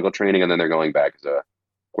year clinical training, and then they're going back as a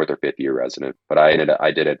fourth or fifth year resident. But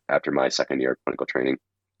I did it after my second year of clinical training.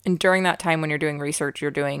 And during that time when you're doing research,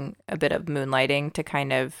 you're doing a bit of moonlighting to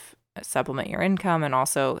kind of supplement your income and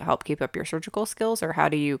also help keep up your surgical skills? Or how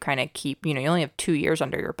do you kind of keep, you only have 2 years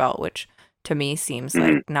under your belt, which to me seems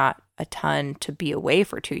Mhm. like not a ton to be away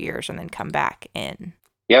for 2 years and then come back in.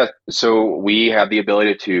 Yeah, so we have the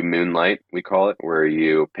ability to moonlight, we call it, where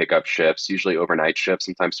you pick up shifts, usually overnight shifts,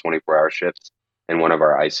 sometimes 24-hour shifts in one of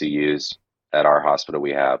our ICUs at our hospital.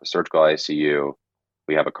 We have a surgical ICU,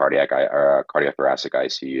 we have a cardiothoracic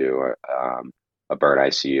ICU, a burn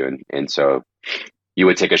ICU, and so you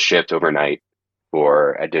would take a shift overnight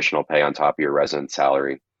for additional pay on top of your resident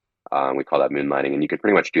salary. We call that moonlighting, and you can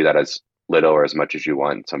pretty much do that as little or as much as you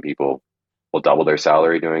want. Some people will double their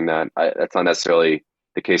salary doing that. That's not necessarily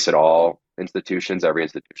the case at all institutions. Every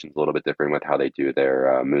institution is a little bit different with how they do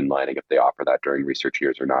their moonlighting, if they offer that during research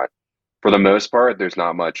years or not. For the most part, there's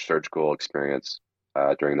not much surgical experience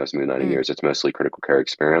during those moonlighting Mm. years. It's mostly critical care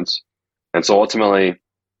experience, and so ultimately,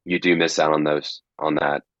 you do miss out on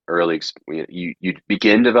that early. You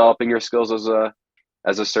begin developing your skills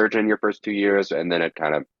as a surgeon your first 2 years, and then it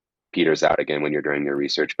kind of peters out again when you're doing your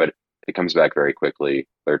research. But it comes back very quickly,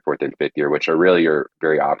 third, fourth, and fifth year, which are really your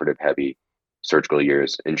very operative heavy surgical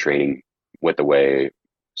years in training with the way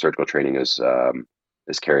surgical training is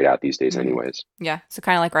carried out these days Hmm. anyways. Yeah. So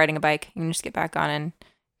kind of like riding a bike. You can just get back on and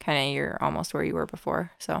kind of you're almost where you were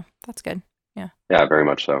before. So that's good. Yeah. Yeah, very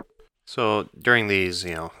much so. So during these,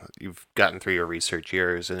 you've gotten through your research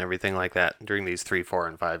years and everything like that. During these 3, 4,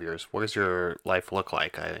 and 5 years, what does your life look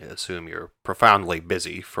like? I assume you're profoundly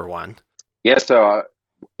busy for one. Yeah, so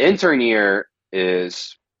intern year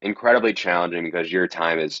is incredibly challenging because your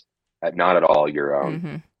time is not at all your own.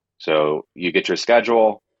 Mm-hmm. So you get your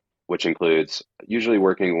schedule, which includes usually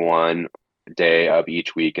working one day of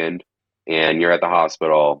each weekend, and you're at the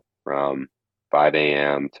hospital from 5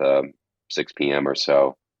 a.m. to 6 p.m. or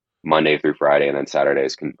so, Monday through Friday, and then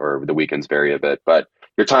Saturdays or the weekends vary a bit, but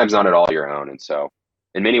your time's not at all your own. And so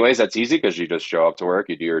in many ways, that's easy because you just show up to work,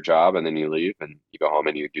 you do your job, and then you leave and you go home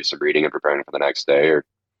and you do some reading and preparing for the next day.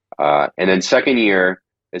 And then second year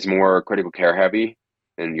is more critical care heavy,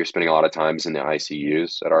 and you're spending a lot of times in the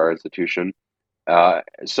ICUs at our institution.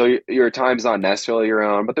 So your time's not necessarily your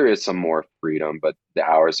own, but there is some more freedom. But the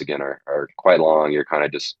hours again are quite long. You're kind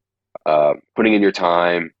of just putting in your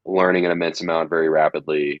time, learning an immense amount very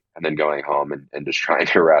rapidly, and then going home and just trying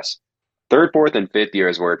to rest. Third, fourth, and fifth year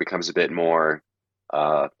is where it becomes a bit more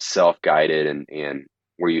self-guided and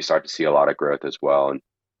where you start to see a lot of growth as well. And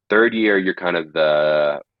third year, you're kind of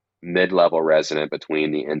the mid-level resident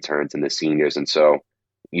between the interns and the seniors, and so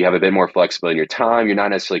you have a bit more flexibility in your time. You're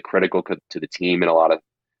not necessarily critical to the team in a lot of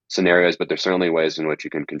scenarios, but there's certainly ways in which you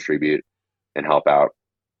can contribute and help out.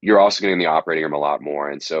 You're also getting in the operating room a lot more,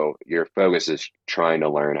 and so your focus is trying to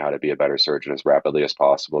learn how to be a better surgeon as rapidly as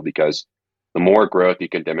possible because the more growth you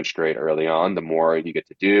can demonstrate early on, the more you get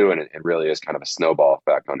to do, and it really is kind of a snowball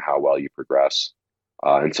effect on how well you progress.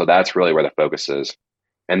 And so that's really where the focus is.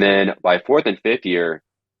 And then by fourth and fifth year,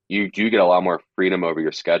 you do get a lot more freedom over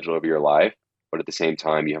your schedule, over your life, but at the same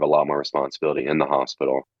time, you have a lot more responsibility in the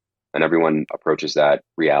hospital. And everyone approaches that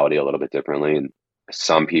reality a little bit differently. And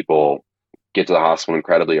some people get to the hospital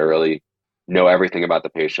incredibly early, know everything about the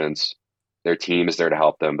patients. Their team is there to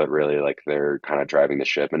help them, but really like they're kind of driving the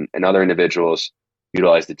ship. And other individuals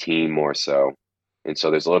utilize the team more so. And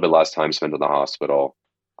so there's a little bit less time spent in the hospital,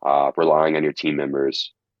 relying on your team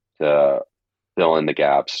members to fill in the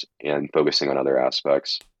gaps and focusing on other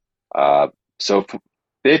aspects. So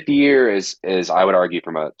fifth year is I would argue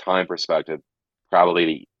from a time perspective,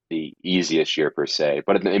 probably the easiest year per se.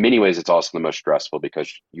 But in many ways, it's also the most stressful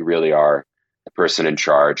because you really are the person in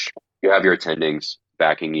charge. You have your attendings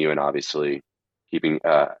backing you, and obviously keeping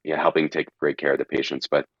helping take great care of the patients.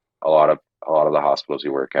 But a lot of the hospitals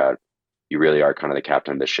you work at, you really are kind of the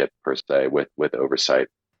captain of the ship per se with oversight,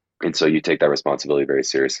 and so you take that responsibility very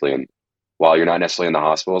seriously. And while you're not necessarily in the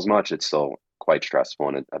hospital as much, it's still quite stressful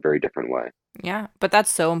in a very different way. Yeah, but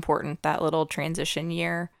that's so important, that little transition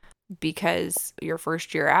year, because your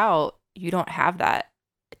first year out, you don't have that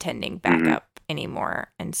attending Hmm. backup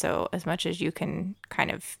anymore. And so as much as you can kind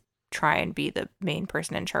of try and be the main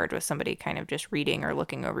person in charge with somebody kind of just reading or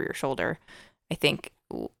looking over your shoulder, I think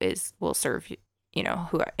will serve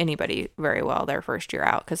anybody very well their first year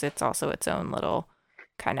out, because it's also its own little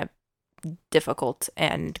kind of difficult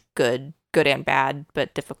and good and bad,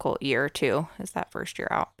 but difficult year too, is that first year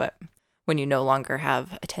out. But when you no longer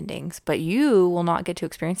have attendings, but you will not get to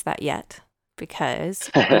experience that yet because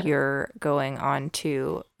you're going on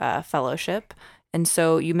to a fellowship. And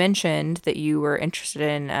so you mentioned that you were interested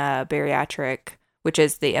in bariatric, which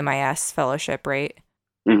is the MIS fellowship, right?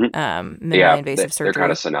 Hmm. Minimally Yeah, invasive they're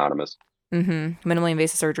kind of surgery. synonymous. Minimally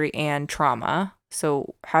invasive surgery and trauma.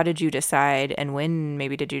 So how did you decide, and when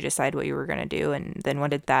maybe did you decide what you were going to do? And then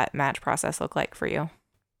what did that match process look like for you?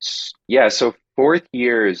 Yeah, so fourth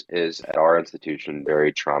year is at our institution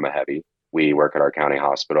very trauma heavy. We work at our county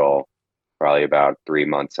hospital probably about 3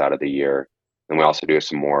 months out of the year. And we also do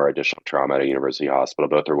some more additional trauma at a university hospital,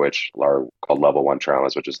 both of which are called level one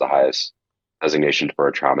traumas, which is the highest designation for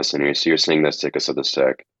a trauma center. So you're seeing the sickest of the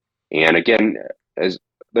sick. And again, as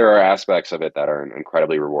there are aspects of it that are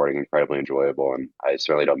incredibly rewarding, incredibly enjoyable. And I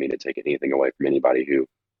certainly don't mean to take anything away from anybody who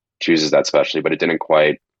chooses that specialty, but it didn't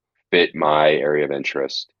quite fit my area of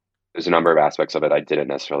interest. There's a number of aspects of it I didn't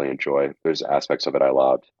necessarily enjoy. There's aspects of it I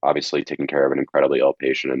loved. Obviously, taking care of an incredibly ill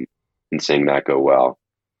patient and seeing that go well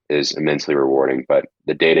is immensely rewarding. But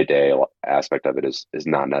the day-to-day aspect of it is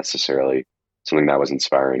not necessarily something that was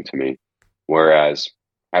inspiring to me. Whereas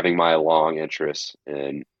having my long interest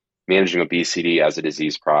in managing obesity as a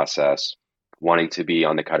disease process, wanting to be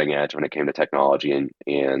on the cutting edge when it came to technology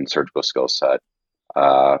and surgical skill set,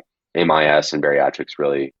 uh, MIS and bariatrics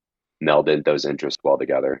really melded those interests well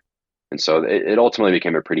together. And so it ultimately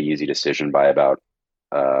became a pretty easy decision by about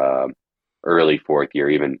uh, early fourth year,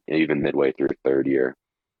 even midway through third year,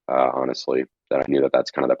 honestly, that I knew that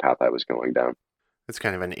that's kind of the path I was going down. It's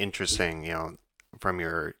kind of an interesting, from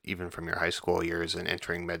your even from your high school years and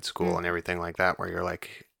entering med school Mm. and everything like that, where you're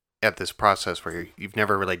like at this process where you've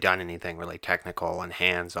never really done anything really technical and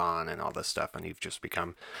hands-on and all this stuff, and you've just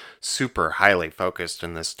become super highly focused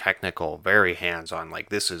in this technical, very hands-on. Like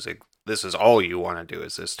this is all you want to do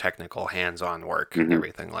is this technical hands-on work, Hmm.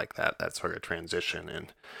 everything like that. That sort of transition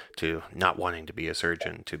into not wanting to be a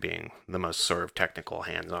surgeon to being the most sort of technical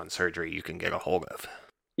hands-on surgery you can get a hold of.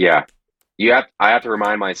 Yeah. I have to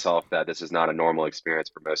remind myself that this is not a normal experience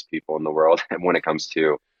for most people in the world. And when it comes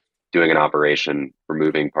to doing an operation,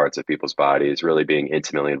 removing parts of people's bodies, really being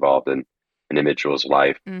intimately involved in an individual's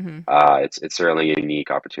life, Mm-hmm. it's certainly a unique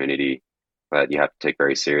opportunity that you have to take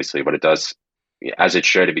very seriously. But it does, as it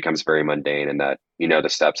should, it becomes very mundane in that you know the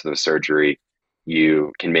steps of the surgery.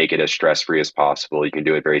 You can make it as stress-free as possible. You can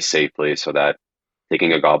do it very safely so that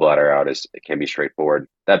taking a gallbladder out is it can be straightforward.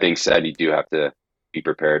 That being said, you do have to be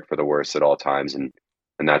prepared for the worst at all times, and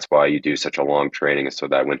that's why you do such a long training, is so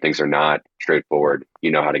that when things are not straightforward,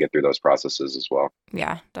 you know how to get through those processes as well.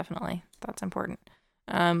 Yeah, definitely. That's important.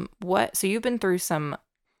 So you've been through some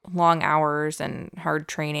long hours and hard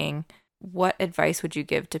training. What advice would you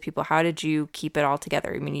give to people? How did you keep it all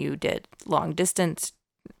together? I mean, you did long distance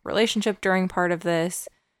relationship during part of this.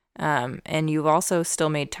 And you've also still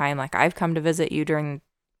made time. Like I've come to visit you during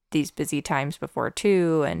these busy times before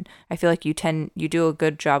too. And I feel like you do a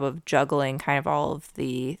good job of juggling kind of all of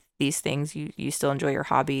these things. You still enjoy your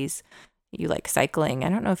hobbies. You like cycling. I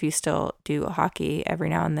don't know if you still do hockey every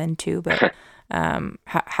now and then too, but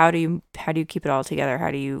how do you keep it all together?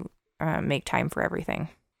 How do you make time for everything?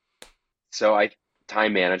 So I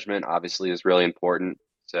time management obviously is really important.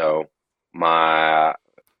 So my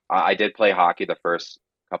I did play hockey the first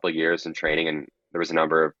couple of years in training, and there was a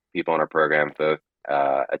number of people in our program, both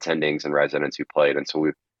attendings and residents who played, and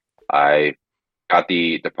so I got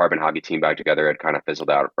the department hockey team back together. It kind of fizzled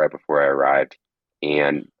out right before I arrived,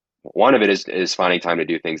 and one of it is finding time to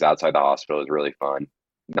do things outside the hospital is really fun.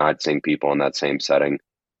 Not seeing people in that same setting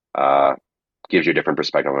uh, gives you a different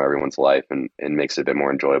perspective on everyone's life, and makes it a bit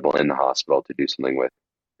more enjoyable in the hospital to do something with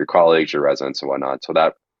your colleagues, your residents, and whatnot. So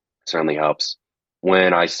that certainly helps.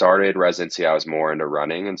 When I started residency, I was more into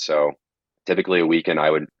running, and so typically a weekend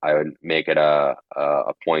I would make it a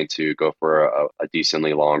point to go for a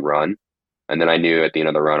decently long run, and then I knew at the end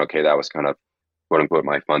of the run, okay, that was kind of quote unquote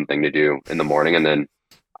my fun thing to do in the morning, and then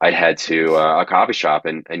I'd head to a coffee shop,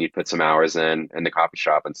 and you'd put some hours in the coffee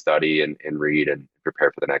shop and study and read and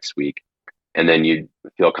prepare for the next week. And then you'd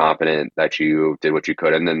feel confident that you did what you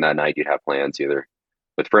could. And then that night you'd have plans either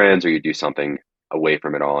with friends or you do something away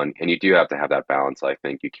from it all. And you do have to have that balance, I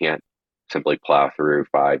think. You can't simply plow through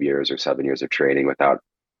 5 years or 7 years of training without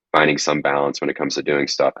finding some balance when it comes to doing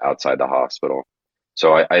stuff outside the hospital.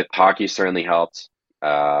 So hockey certainly helped.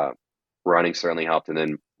 Uh, Running certainly helped. And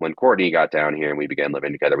then when Courtney got down here and we began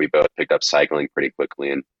living together, we both picked up cycling pretty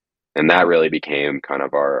quickly, and that really became kind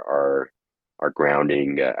of our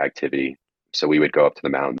grounding activity. So we would go up to the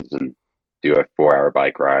mountains and do a 4 hour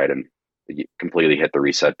bike ride and completely hit the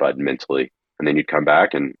reset button mentally, and then you'd come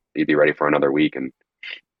back and you'd be ready for another week. And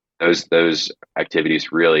those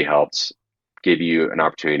activities really helped give you an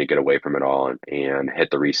opportunity to get away from it all and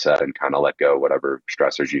hit the reset and kind of let go of whatever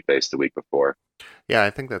stressors you faced the week before. Yeah,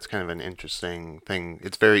 I think that's kind of an interesting thing.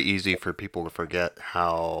 It's very easy for people to forget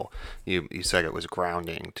how you said it was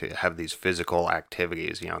grounding to have these physical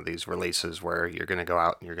activities, these releases where you're going to go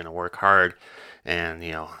out and you're going to work hard. And,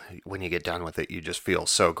 when you get done with it, you just feel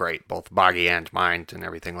so great, both body and mind and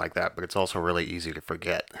everything like that. But it's also really easy to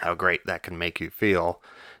forget how great that can make you feel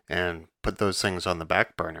and put those things on the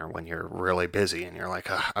back burner when you're really busy and you're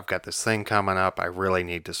like, "Ugh, I've got this thing coming up. I really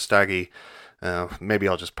need to study. Maybe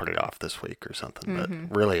I'll just put it off this week or something." But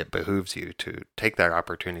Mm-hmm. really, it behooves you to take that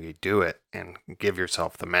opportunity, do it, and give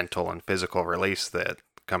yourself the mental and physical release that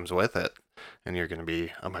comes with it. And you're going to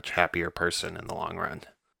be a much happier person in the long run.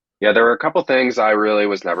 Yeah, there were a couple things I really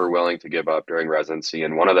was never willing to give up during residency,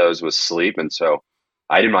 and one of those was sleep. And so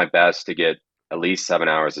I did my best to get at least 7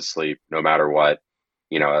 hours of sleep, no matter what,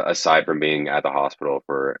 aside from being at the hospital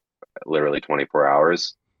for literally 24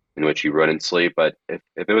 hours in which you wouldn't sleep. But if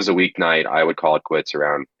it was a weeknight, I would call it quits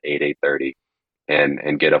around 8:30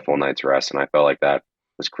 and get a full night's rest. And I felt like that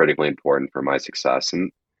was critically important for my success.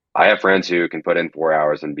 And I have friends who can put in 4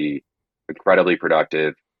 hours and be incredibly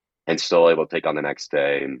productive and still able to take on the next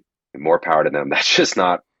day, and more power to them. That's just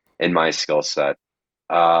not in my skill set.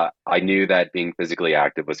 I knew that being physically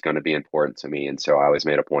active was going to be important to me, and so I always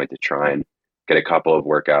made a point to try and get a couple of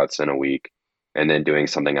workouts in a week, and then doing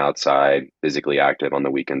something outside, physically active on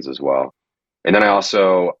the weekends as well. And then I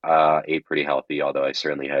also ate pretty healthy, although I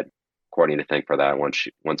certainly had Courtney to thank for that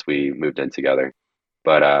once we moved in together.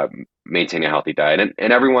 but maintain a healthy diet.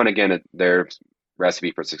 And everyone, again, their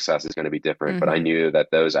recipe for success is going to be different. But I Mm-hmm. knew that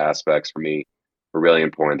those aspects for me were really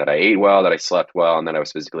important, that I ate well, that I slept well, and that I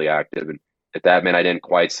was physically active. And if that meant I didn't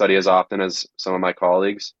quite study as often as some of my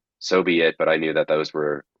colleagues, so be it. But I knew that those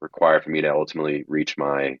were required for me to ultimately reach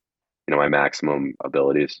my maximum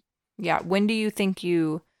abilities. Yeah. When do you think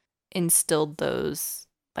you instilled those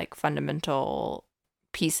like fundamental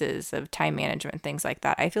pieces of time management, things like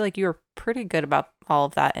that? I feel like you were pretty good about all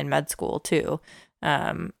of that in med school too.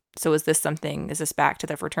 So is this back to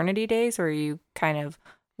the fraternity days or you kind of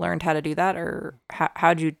learned how to do that, or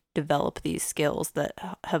how'd you develop these skills that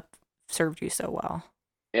have served you so well?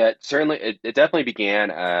 Yeah, it definitely began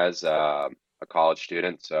as a college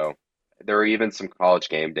student. So there were even some college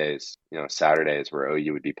game days, Saturdays where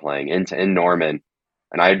OU would be playing in Norman,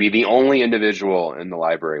 and I'd be the only individual in the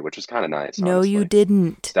library, which was kind of nice, No, you honestly.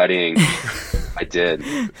 didn't. Studying, I did,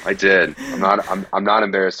 I did. I'm not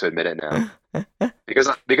embarrassed to admit it now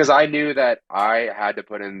because I knew that I had to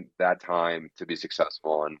put in that time to be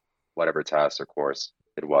successful in whatever test or course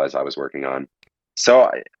it was I was working on. So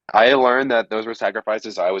I learned that those were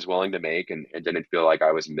sacrifices I was willing to make and didn't feel like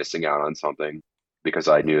I was missing out on something because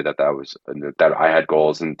I knew that I had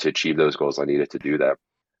goals, and to achieve those goals I needed to do that.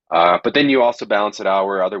 But then you also balance it out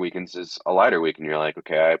where other weekends is a lighter week and you're like,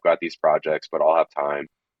 okay, I've got these projects, but I'll have time.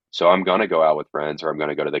 So I'm gonna go out with friends or I'm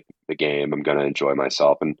gonna go to the game. I'm gonna enjoy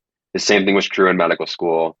myself. And the same thing was true in medical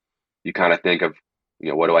school. You kind of think of,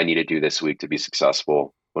 what do I need to do this week to be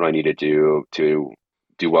successful? What do I need to do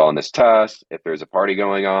well in this test? If there's a party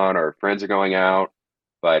going on or friends are going out,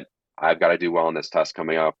 but I've got to do well in this test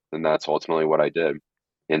coming up, and that's ultimately what I did.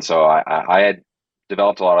 And so I had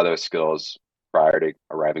developed a lot of those skills prior to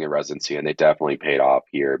arriving in residency, and they definitely paid off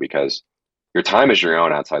here because your time is your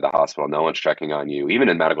own outside the hospital. No one's checking on you, even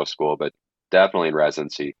in medical school, but definitely in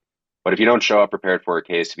residency. But if you don't show up prepared for a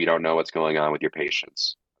case, if you don't know what's going on with your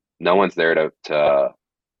patients, no one's there to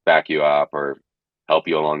back you up or help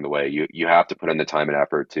you along the way. You have to put in the time and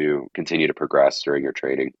effort to continue to progress during your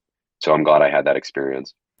training. So I'm glad I had that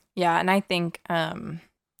experience. Yeah, and I think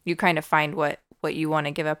you kind of find what you want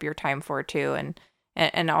to give up your time for too,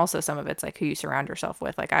 and also some of it's like who you surround yourself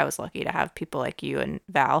with. Like I was lucky to have people like you and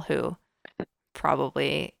Val who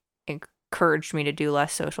probably encouraged me to do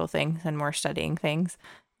less social things and more studying things.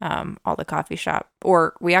 All the coffee shop,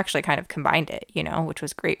 or we actually kind of combined it, which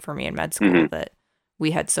was great for me in med school Hmm. that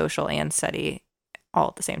we had social and study all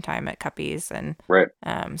at the same time at Cuppies, and Right.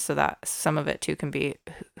 so that some of it too can be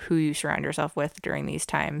who you surround yourself with during these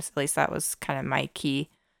times. At least that was kind of my key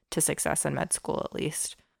to success in med school, at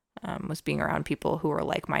least, was being around people who were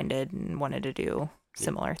like-minded and wanted to do He,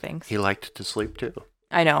 similar things. he liked to sleep too.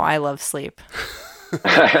 I know, I love sleep.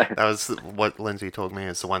 That was what Lindsay told me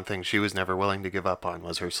is the one thing she was never willing to give up on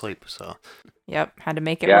was her sleep. So Yep, had to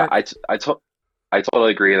make it Yeah, work. I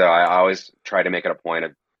totally agree though. I always try to make it a point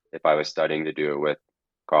of, if I was studying, to do it with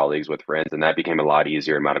colleagues, with friends, and that became a lot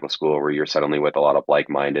easier in medical school where you're suddenly with a lot of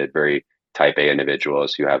like-minded, very type A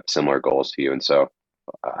individuals who have similar goals to you. And so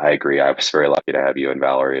I agree. I was very lucky to have you and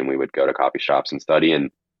Valerie, and we would go to coffee shops and study. And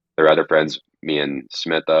there are other friends, me and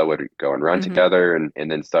Smitha would go and run Mm-hmm. together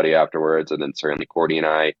and then study afterwards. And then certainly Cordy and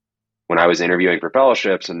I, when I was interviewing for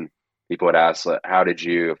fellowships, and people would ask, like, how did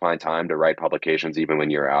you find time to write publications even when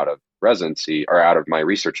you're out of residency or out of my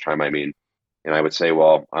research time, I mean? And I would say,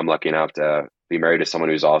 well, I'm lucky enough to be married to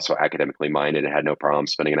someone who's also academically minded and had no problem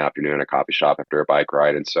spending an afternoon in a coffee shop after a bike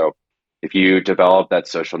ride. And so if you develop that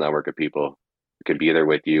social network of people who can be there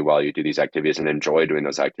with you while you do these activities and enjoy doing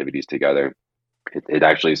those activities together, it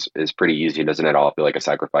actually is pretty easy. Doesn't it all feel like a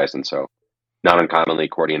sacrifice? And so not uncommonly,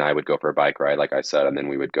 Cordy and I would go for a bike ride, like I said, and then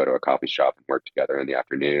we would go to a coffee shop and work together in the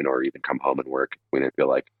afternoon, or even come home and work. We didn't feel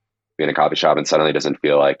like being in a coffee shop, and suddenly doesn't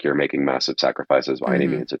feel like you're making massive sacrifices by any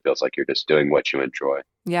Mm-hmm. means. It feels like you're just doing what you enjoy.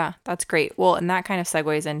 Yeah, that's great. Well, and that kind of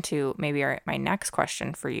segues into maybe my next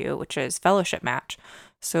question for you, which is fellowship match.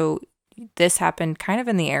 So this happened kind of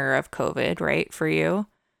in the era of COVID, right, for you?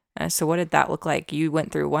 So what did that look like? You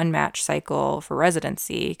went through one match cycle for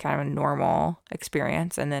residency, kind of a normal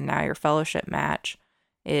experience, and then now your fellowship match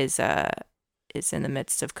is is in the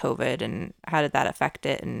midst of COVID. And how did that affect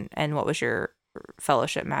it? And what was your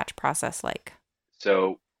fellowship match process like?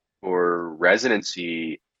 So for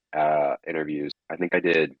residency interviews, I think I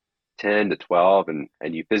did 10 to 12, and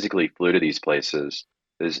you physically flew to these places.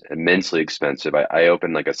 It was immensely expensive. I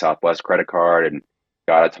opened like a Southwest credit card and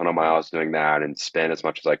got a ton of miles doing that and spent as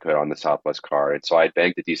much as I could on the Southwest card. And so I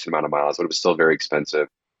banked a decent amount of miles, but it was still very expensive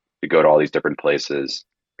to go to all these different places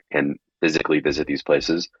and physically visit these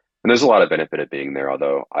places. And there's a lot of benefit of being there,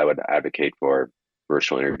 although I would advocate for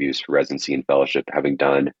virtual interviews for residency and fellowship, having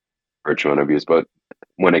done virtual interviews. But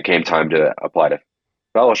when it came time to apply to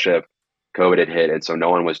fellowship, COVID had hit, and so no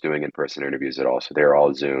one was doing in-person interviews at all. So they were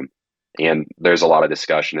all Zoom. And there's a lot of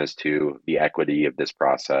discussion as to the equity of this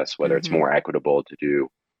process, whether it's Mm-hmm. more equitable to do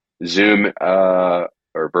Zoom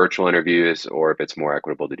or virtual interviews, or if it's more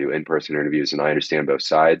equitable to do in-person interviews. And I understand both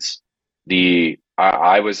sides.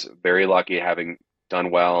 I was very lucky having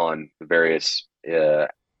done well on the various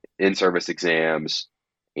in-service exams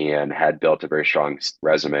and had built a very strong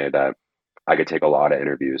resume that I could take a lot of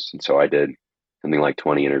interviews. And so I did something like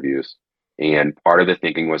 20 interviews. And part of the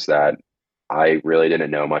thinking was that I really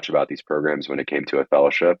didn't know much about these programs when it came to a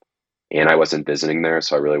fellowship, and I wasn't visiting there,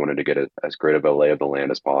 so I really wanted to get as great of a lay of the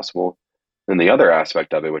land as possible. And the other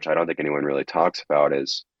aspect of it, which I don't think anyone really talks about,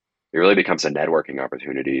 is it really becomes a networking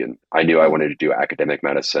opportunity. And I knew I Hmm. wanted to do academic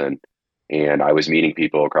medicine, and I was meeting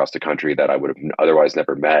people across the country that I would have otherwise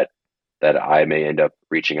never met that I may end up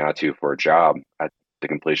reaching out to for a job at the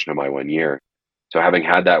completion of my 1 year. So having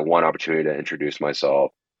had that one opportunity to introduce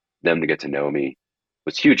myself, them to get to know me,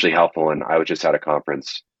 was hugely helpful. And I was just at a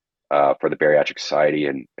conference for the Bariatric Society,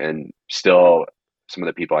 and still some of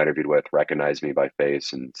the people I interviewed with recognized me by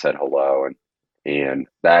face and said hello, and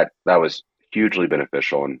that was hugely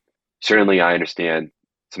beneficial. And certainly, I understand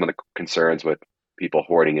some of the concerns with people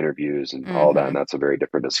hoarding interviews and all that, Mm-hmm. and that's a very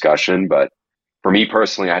different discussion. But for me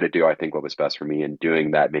personally, I had to do, I think, what was best for me, and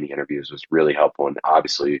doing that many interviews was really helpful and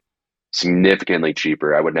obviously significantly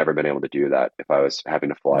cheaper. I would never have been able to do that if I was having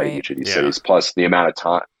to fly to Right. each of these Yeah. cities. Plus the amount of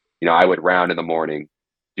time, I would round in the morning,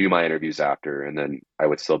 do my interviews after, and then I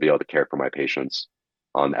would still be able to care for my patients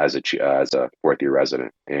on as a fourth year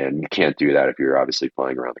resident. And you can't do that if you're obviously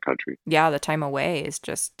flying around the country. Yeah, the time away is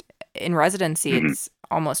just in residency, Hmm. it's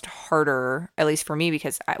almost harder, at least for me,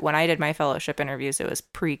 because when I did my fellowship interviews, it was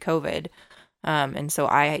pre-COVID. And so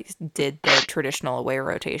I did the traditional away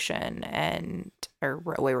rotation or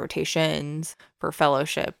away rotations for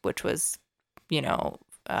fellowship, which was, you know,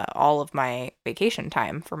 all of my vacation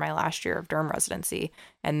time for my last year of derm residency.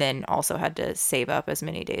 And then also had to save up as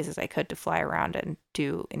many days as I could to fly around and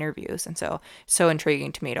do interviews. And so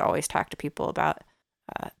intriguing to me to always talk to people about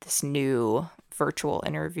this new virtual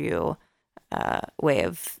interview way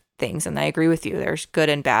of things. And I agree with you. There's good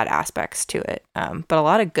and bad aspects to it, but a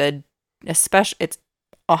lot of good, especially it's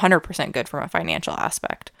 100% good from a financial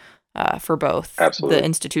aspect for both the Absolutely.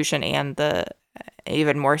 institution and the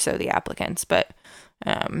even more so the applicants. But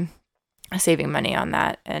um, saving money on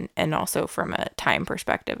that, and also from a time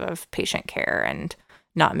perspective of patient care and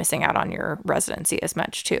not missing out on your residency as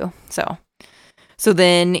much too. So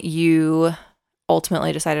then you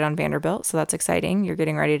ultimately decided on Vanderbilt. So that's exciting. You're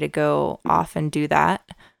getting ready to go off and do that.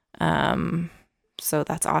 Um, so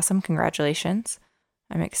that's awesome. Congratulations.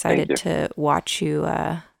 I'm Thank excited you. to watch you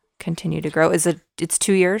continue to grow. It's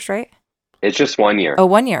 2 years, right? It's just 1 year. Oh,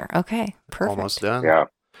 1 year. Okay. Almost Perfect. done. Yeah.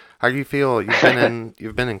 How do you feel?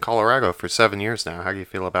 You've been in Colorado for 7 years now. How do you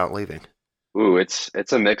feel about leaving? Ooh, it's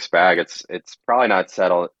a mixed bag. It's probably not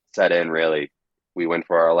set in really. We went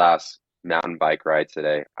for our last mountain bike ride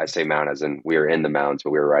today. I say mountain as in we were in the mountains,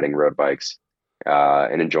 but we were riding road bikes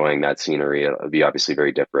and enjoying that scenery. It'll be obviously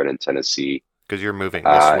very different in Tennessee. Because you're moving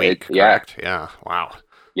this week, Yeah, correct? Yeah. Wow.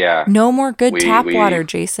 yeah. No more good tap We water,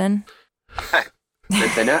 Jason.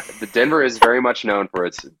 the Denver is very much known for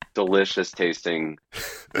its delicious tasting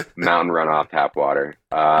mountain runoff tap water.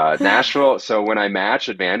 Nashville. So when I matched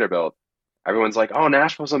at Vanderbilt, everyone's like, "Oh,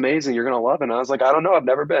 Nashville's amazing. You're gonna love it." And I was like, "I don't know. I've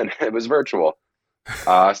never been. It was virtual."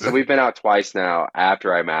 So we've been out twice now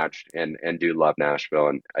after I matched, and do love Nashville,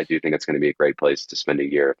 and I do think it's going to be a great place to spend a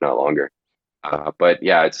year, if not longer. But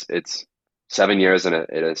yeah, it's 7 years in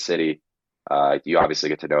a city. You obviously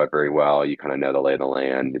get to know it very well. You kind of know the lay of the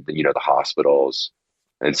land, the hospitals,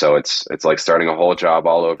 and so it's like starting a whole job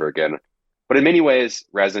all over again. But in many ways,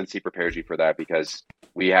 residency prepares you for that because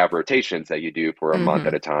we have rotations that you do for a month Mm-hmm.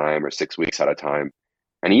 at a time or 6 weeks at a time.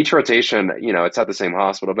 And each rotation, it's at the same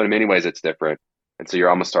hospital, but in many ways it's different. And so you're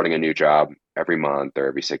almost starting a new job every month or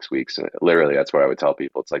every 6 weeks. And literally, that's what I would tell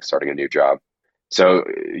people. It's like starting a new job. So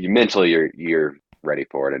mentally, you're ready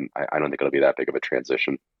for it, and I don't think it'll be that big of a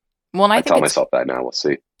transition. Well, and I I think tell it's myself that now. We'll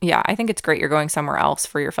see. yeah, I think it's great you're going somewhere else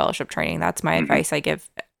for your fellowship training. That's my Hmm. advice I give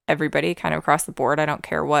everybody kind of across the board. I don't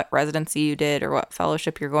care what residency you did or what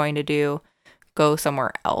fellowship you're going to do. Go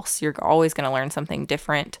somewhere else. You're always going to learn something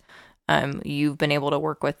different. You've been able to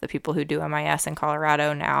work with the people who do MIS in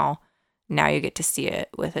Colorado now. Now you get to see it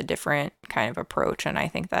with a different kind of approach, and I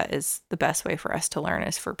think that is the best way for us to learn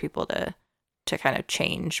is for people to kind of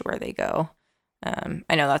change where they go.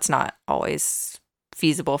 I know that's not always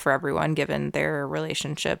feasible for everyone given their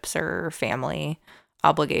relationships or family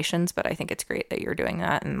obligations, but I think it's great that you're doing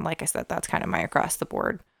that. And like I said, that's kind of my across the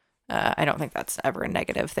board I don't think that's ever a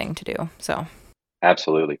negative thing to do. So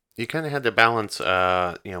Absolutely. You kind of had to balance,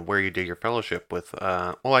 where you do your fellowship with,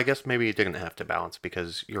 well, I guess maybe you didn't have to balance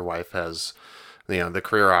because your wife has, the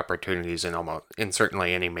career opportunities in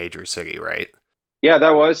certainly any major city, right? Yeah,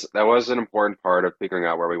 that was an important part of figuring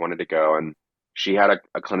out where we wanted to go. And she had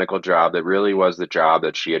a clinical job that really was the job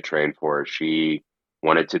that she had trained for. She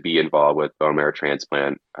wanted to be involved with bone marrow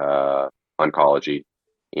transplant oncology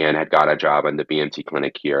and had got a job in the BMT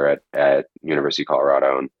clinic here at University of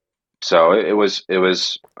Colorado. And so it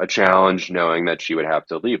was a challenge knowing that she would have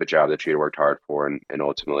to leave a job that she had worked hard for and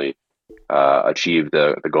ultimately achieve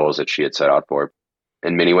the goals that she had set out for.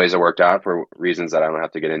 In many ways, it worked out for reasons that I don't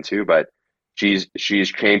have to get into, but she's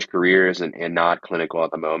changed careers and not clinical at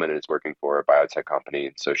the moment and is working for a biotech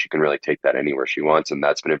company. So she can really take that anywhere she wants, and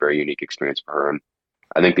that's been a very unique experience for her. And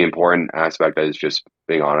I think the important aspect is just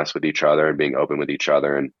being honest with each other and being open with each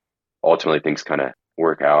other, and ultimately things kind of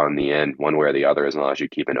work out in the end, one way or the other, as long as you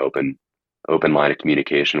keep an open line of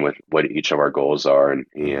communication with what each of our goals are, and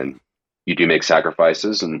you do make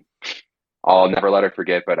sacrifices. And I'll never let her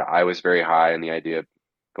forget, but I was very high on the idea of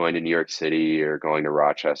going to New York City or going to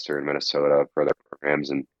Rochester in Minnesota for other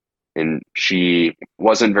programs, and she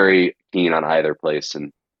wasn't very keen on either place.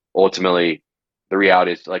 And ultimately, the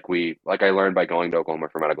reality is, like I learned by going to Oklahoma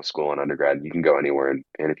for medical school and undergrad, you can go anywhere, and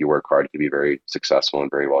if you work hard, you can be very successful and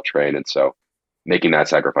very well trained. And so, making that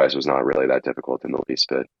sacrifice was not really that difficult in the least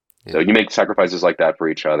bit. So Yeah. you make sacrifices like that for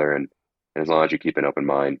each other, and as long as you keep an open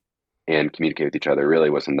mind and communicate with each other, it really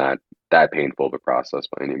wasn't that painful of a process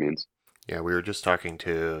by any means. Yeah, we were just talking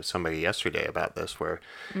to somebody yesterday about this where,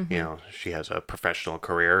 hmm she has a professional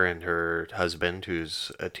career and her husband,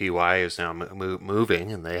 who's a TY, is now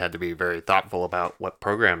moving, and they had to be very thoughtful about what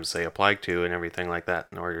programs they applied to and everything like that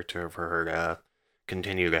in order for her to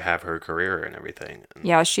continue to have her career and everything. And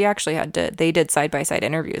yeah, she actually they did side by side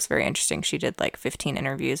interviews. Very interesting. She did like 15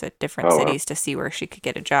 interviews at different Oh, wow. cities to see where she could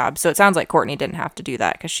get a job. So it sounds like Courtney didn't have to do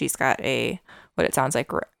that because she's got what it sounds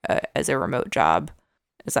like as a remote job.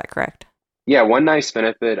 Is that correct? Yeah, one nice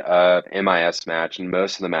benefit of MIS match, and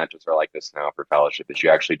most of the matches are like this now for fellowship, is you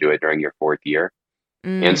actually do it during your fourth year.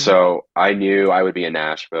 And Mm, so I knew I would be in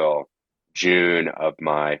Nashville June of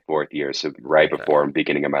my fourth year, so right okay. before the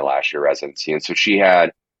beginning of my last year residency. And so she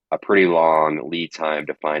had a pretty long lead time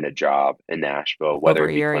to find a job in Nashville, whether over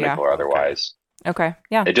a it be year, yeah. clinical or Okay. otherwise. Okay,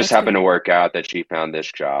 yeah, It just that's good. happened to work out that she found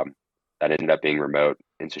this job that ended up being remote.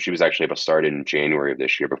 And so she was actually able to start in January of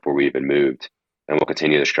this year before we even moved. And we'll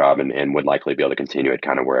continue this job and would likely be able to continue it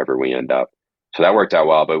kind of wherever we end up. So that worked out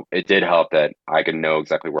well, but it did help that I could know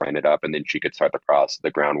exactly where I ended up, and then she could start the process,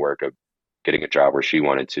 the groundwork of getting a job where she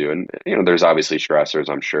wanted to. And, there's obviously stressors,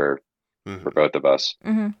 I'm sure, for hmm both of us,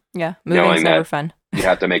 Yeah, moving's knowing never that fun. you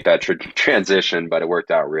have to make that transition, but it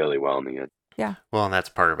worked out really well in the end. Yeah. Well, and that's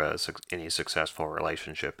part of any successful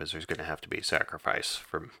relationship is there's going to have to be sacrifice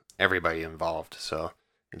from everybody involved. So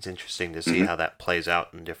it's interesting to see Hmm. how that plays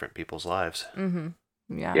out in different people's lives. Mm-hmm.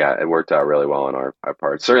 Yeah. Yeah, it worked out really well on our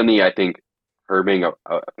part. Certainly, I think her being a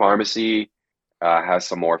pharmacy has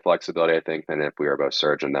some more flexibility, I think, than if we were both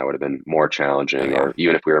surgeon. That would have been more Oh challenging, yeah. or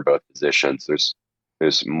even if we were both physicians,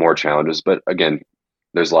 there's more challenges. But again,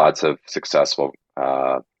 there's lots of successful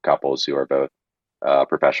couples who are both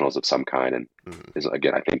professionals of some kind, and Mhm. is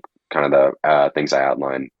again, I think, kind of the things I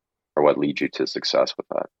outlined are what lead you to success with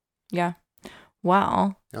that. Yeah.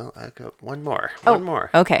 Wow. Oh, I got one more. One Oh, more.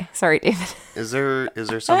 okay. Sorry, David. Is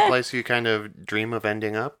there some place you kind of dream of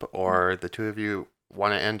ending up, or the two of you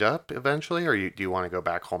want to end up eventually, or do you want to go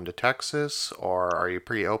back home to Texas, or are you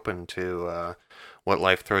pretty open to what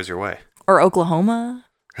life throws your way? Or Oklahoma,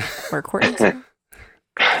 where Courtney's from.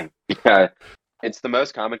 Yeah, it's the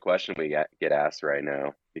most common question we get asked right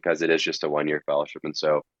now because it is just a 1 year fellowship. And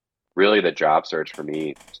so, really, the job search for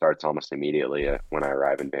me starts almost immediately when I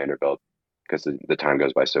arrive in Vanderbilt because the time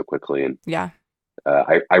goes by so quickly. And Yeah.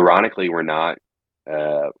 ironically, we're not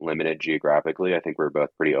limited geographically. I think we're both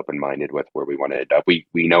pretty open minded with where we want to end up. We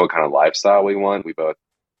know what kind of lifestyle we want. We both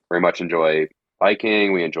very much enjoy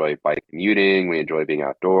biking. We enjoy bike commuting. We enjoy being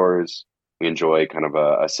outdoors. We enjoy kind of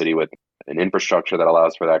a city with an infrastructure that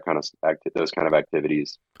allows for that kind of those kind of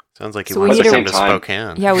activities. Sounds like he So we At wants the need to come same to time,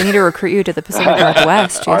 Spokane. yeah, we need to recruit you to the Pacific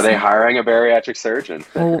Northwest, are they Jason. hiring a bariatric surgeon?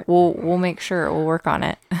 We'll make sure. We'll work on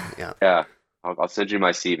it. Yeah. Yeah, I'll send you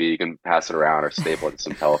my CV. You can pass it around or staple it to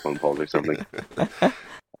some telephone poles or something.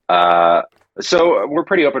 Uh, so we're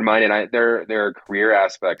pretty open-minded. There are career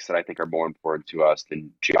aspects that I think are more important to us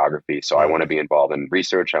than geography. So I want to Mhm. be involved in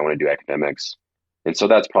research. I want to do academics, and so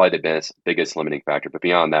that's probably the biggest limiting factor. But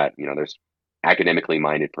beyond that, there's academically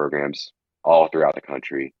minded programs all throughout the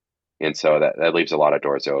country, and so that leaves a lot of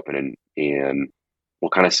doors open. And we'll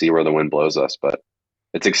kind of see where the wind blows us. But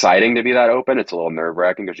it's exciting to be that open. It's a little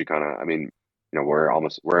nerve-wracking because you kind of, I mean,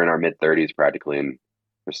 we're in our mid-30s practically, and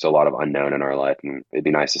there's still a lot of unknown in our life, and it'd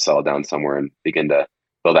be nice to settle down somewhere and begin to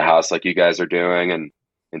build a house like you guys are doing, and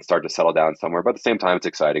start to settle down somewhere. But at the same time, it's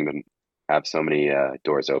exciting to have so many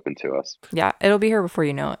doors open to us. Yeah, it'll be here before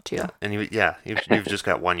you know it too. Yeah, and you've just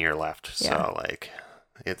got 1 year left, Yeah. so like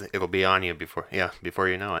it'll be on you before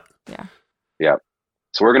you know it. Yeah. Yeah.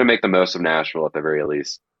 So we're gonna make the most of Nashville at the very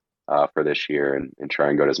least for this year, and try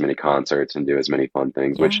and go to as many concerts and do as many fun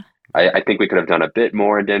things, Yeah. which I think we could have done a bit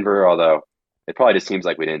more in Denver, although it probably just seems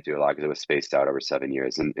like we didn't do a lot because it was spaced out over 7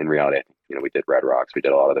 years. And in reality, I think, we did Red Rocks. We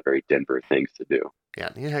did a lot of the very Denver things to do. Yeah,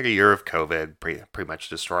 you had a year of COVID, pretty much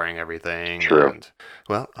destroying everything. True. And,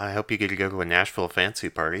 well, I hope you get to go to a Nashville fancy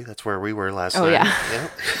party. That's where we were last Oh, night.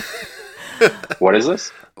 yeah. What is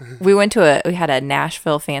this? We had a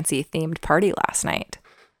Nashville fancy themed party last night.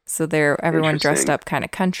 So everyone dressed Interesting. up kind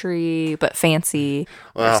of country, but fancy.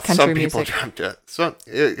 Well, There's country some people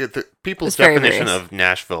music. people's It's very definition various. of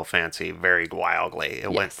Nashville fancy varied wildly.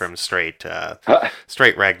 It went Yes. from straight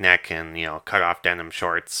redneck and cut off denim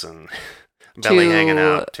shorts and belly To hanging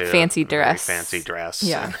out to fancy very dress. fancy dress.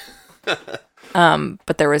 Yeah. and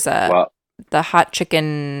But there was Well, the hot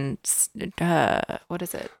chicken. What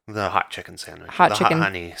is it? the hot chicken sandwich. Hot the chicken, hot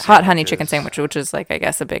honey honey chicken sandwiches. sandwich, which is like I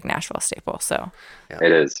guess a big Nashville staple. So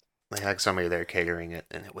it is. They had somebody there catering it,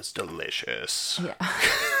 and it was delicious.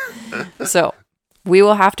 yeah. So we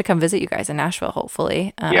will have to come visit you guys in Nashville,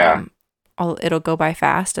 hopefully. Yeah. It'll go by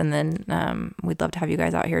fast, and then we'd love to have you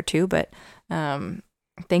guys out here too. But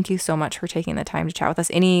thank you so much for taking the time to chat with us.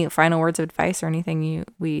 Any final words of advice or anything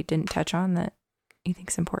we didn't touch on that you think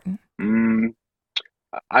is important?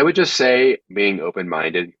 I would just say being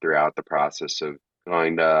open-minded throughout the process of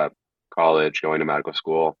going to college, going to medical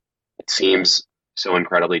school. It seems so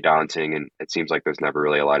incredibly daunting, and it seems like there's never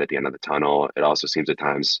really a light at the end of the tunnel. It also seems at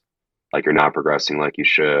times like you're not progressing like you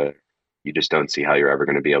should. You just don't see how you're ever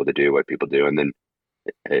going to be able to do what people do. And then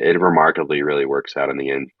it remarkably really works out in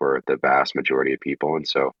the end for the vast majority of people. And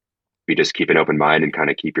so if you just keep an open mind and kind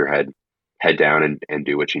of keep your head down and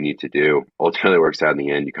do what you need to do, ultimately it works out in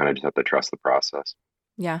the end. You kind of just have to trust the process.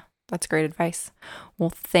 Yeah, that's great advice. Well,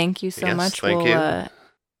 thank you so Yes, much. thank We'll you.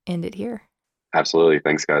 end it here. Absolutely.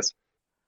 Thanks, guys.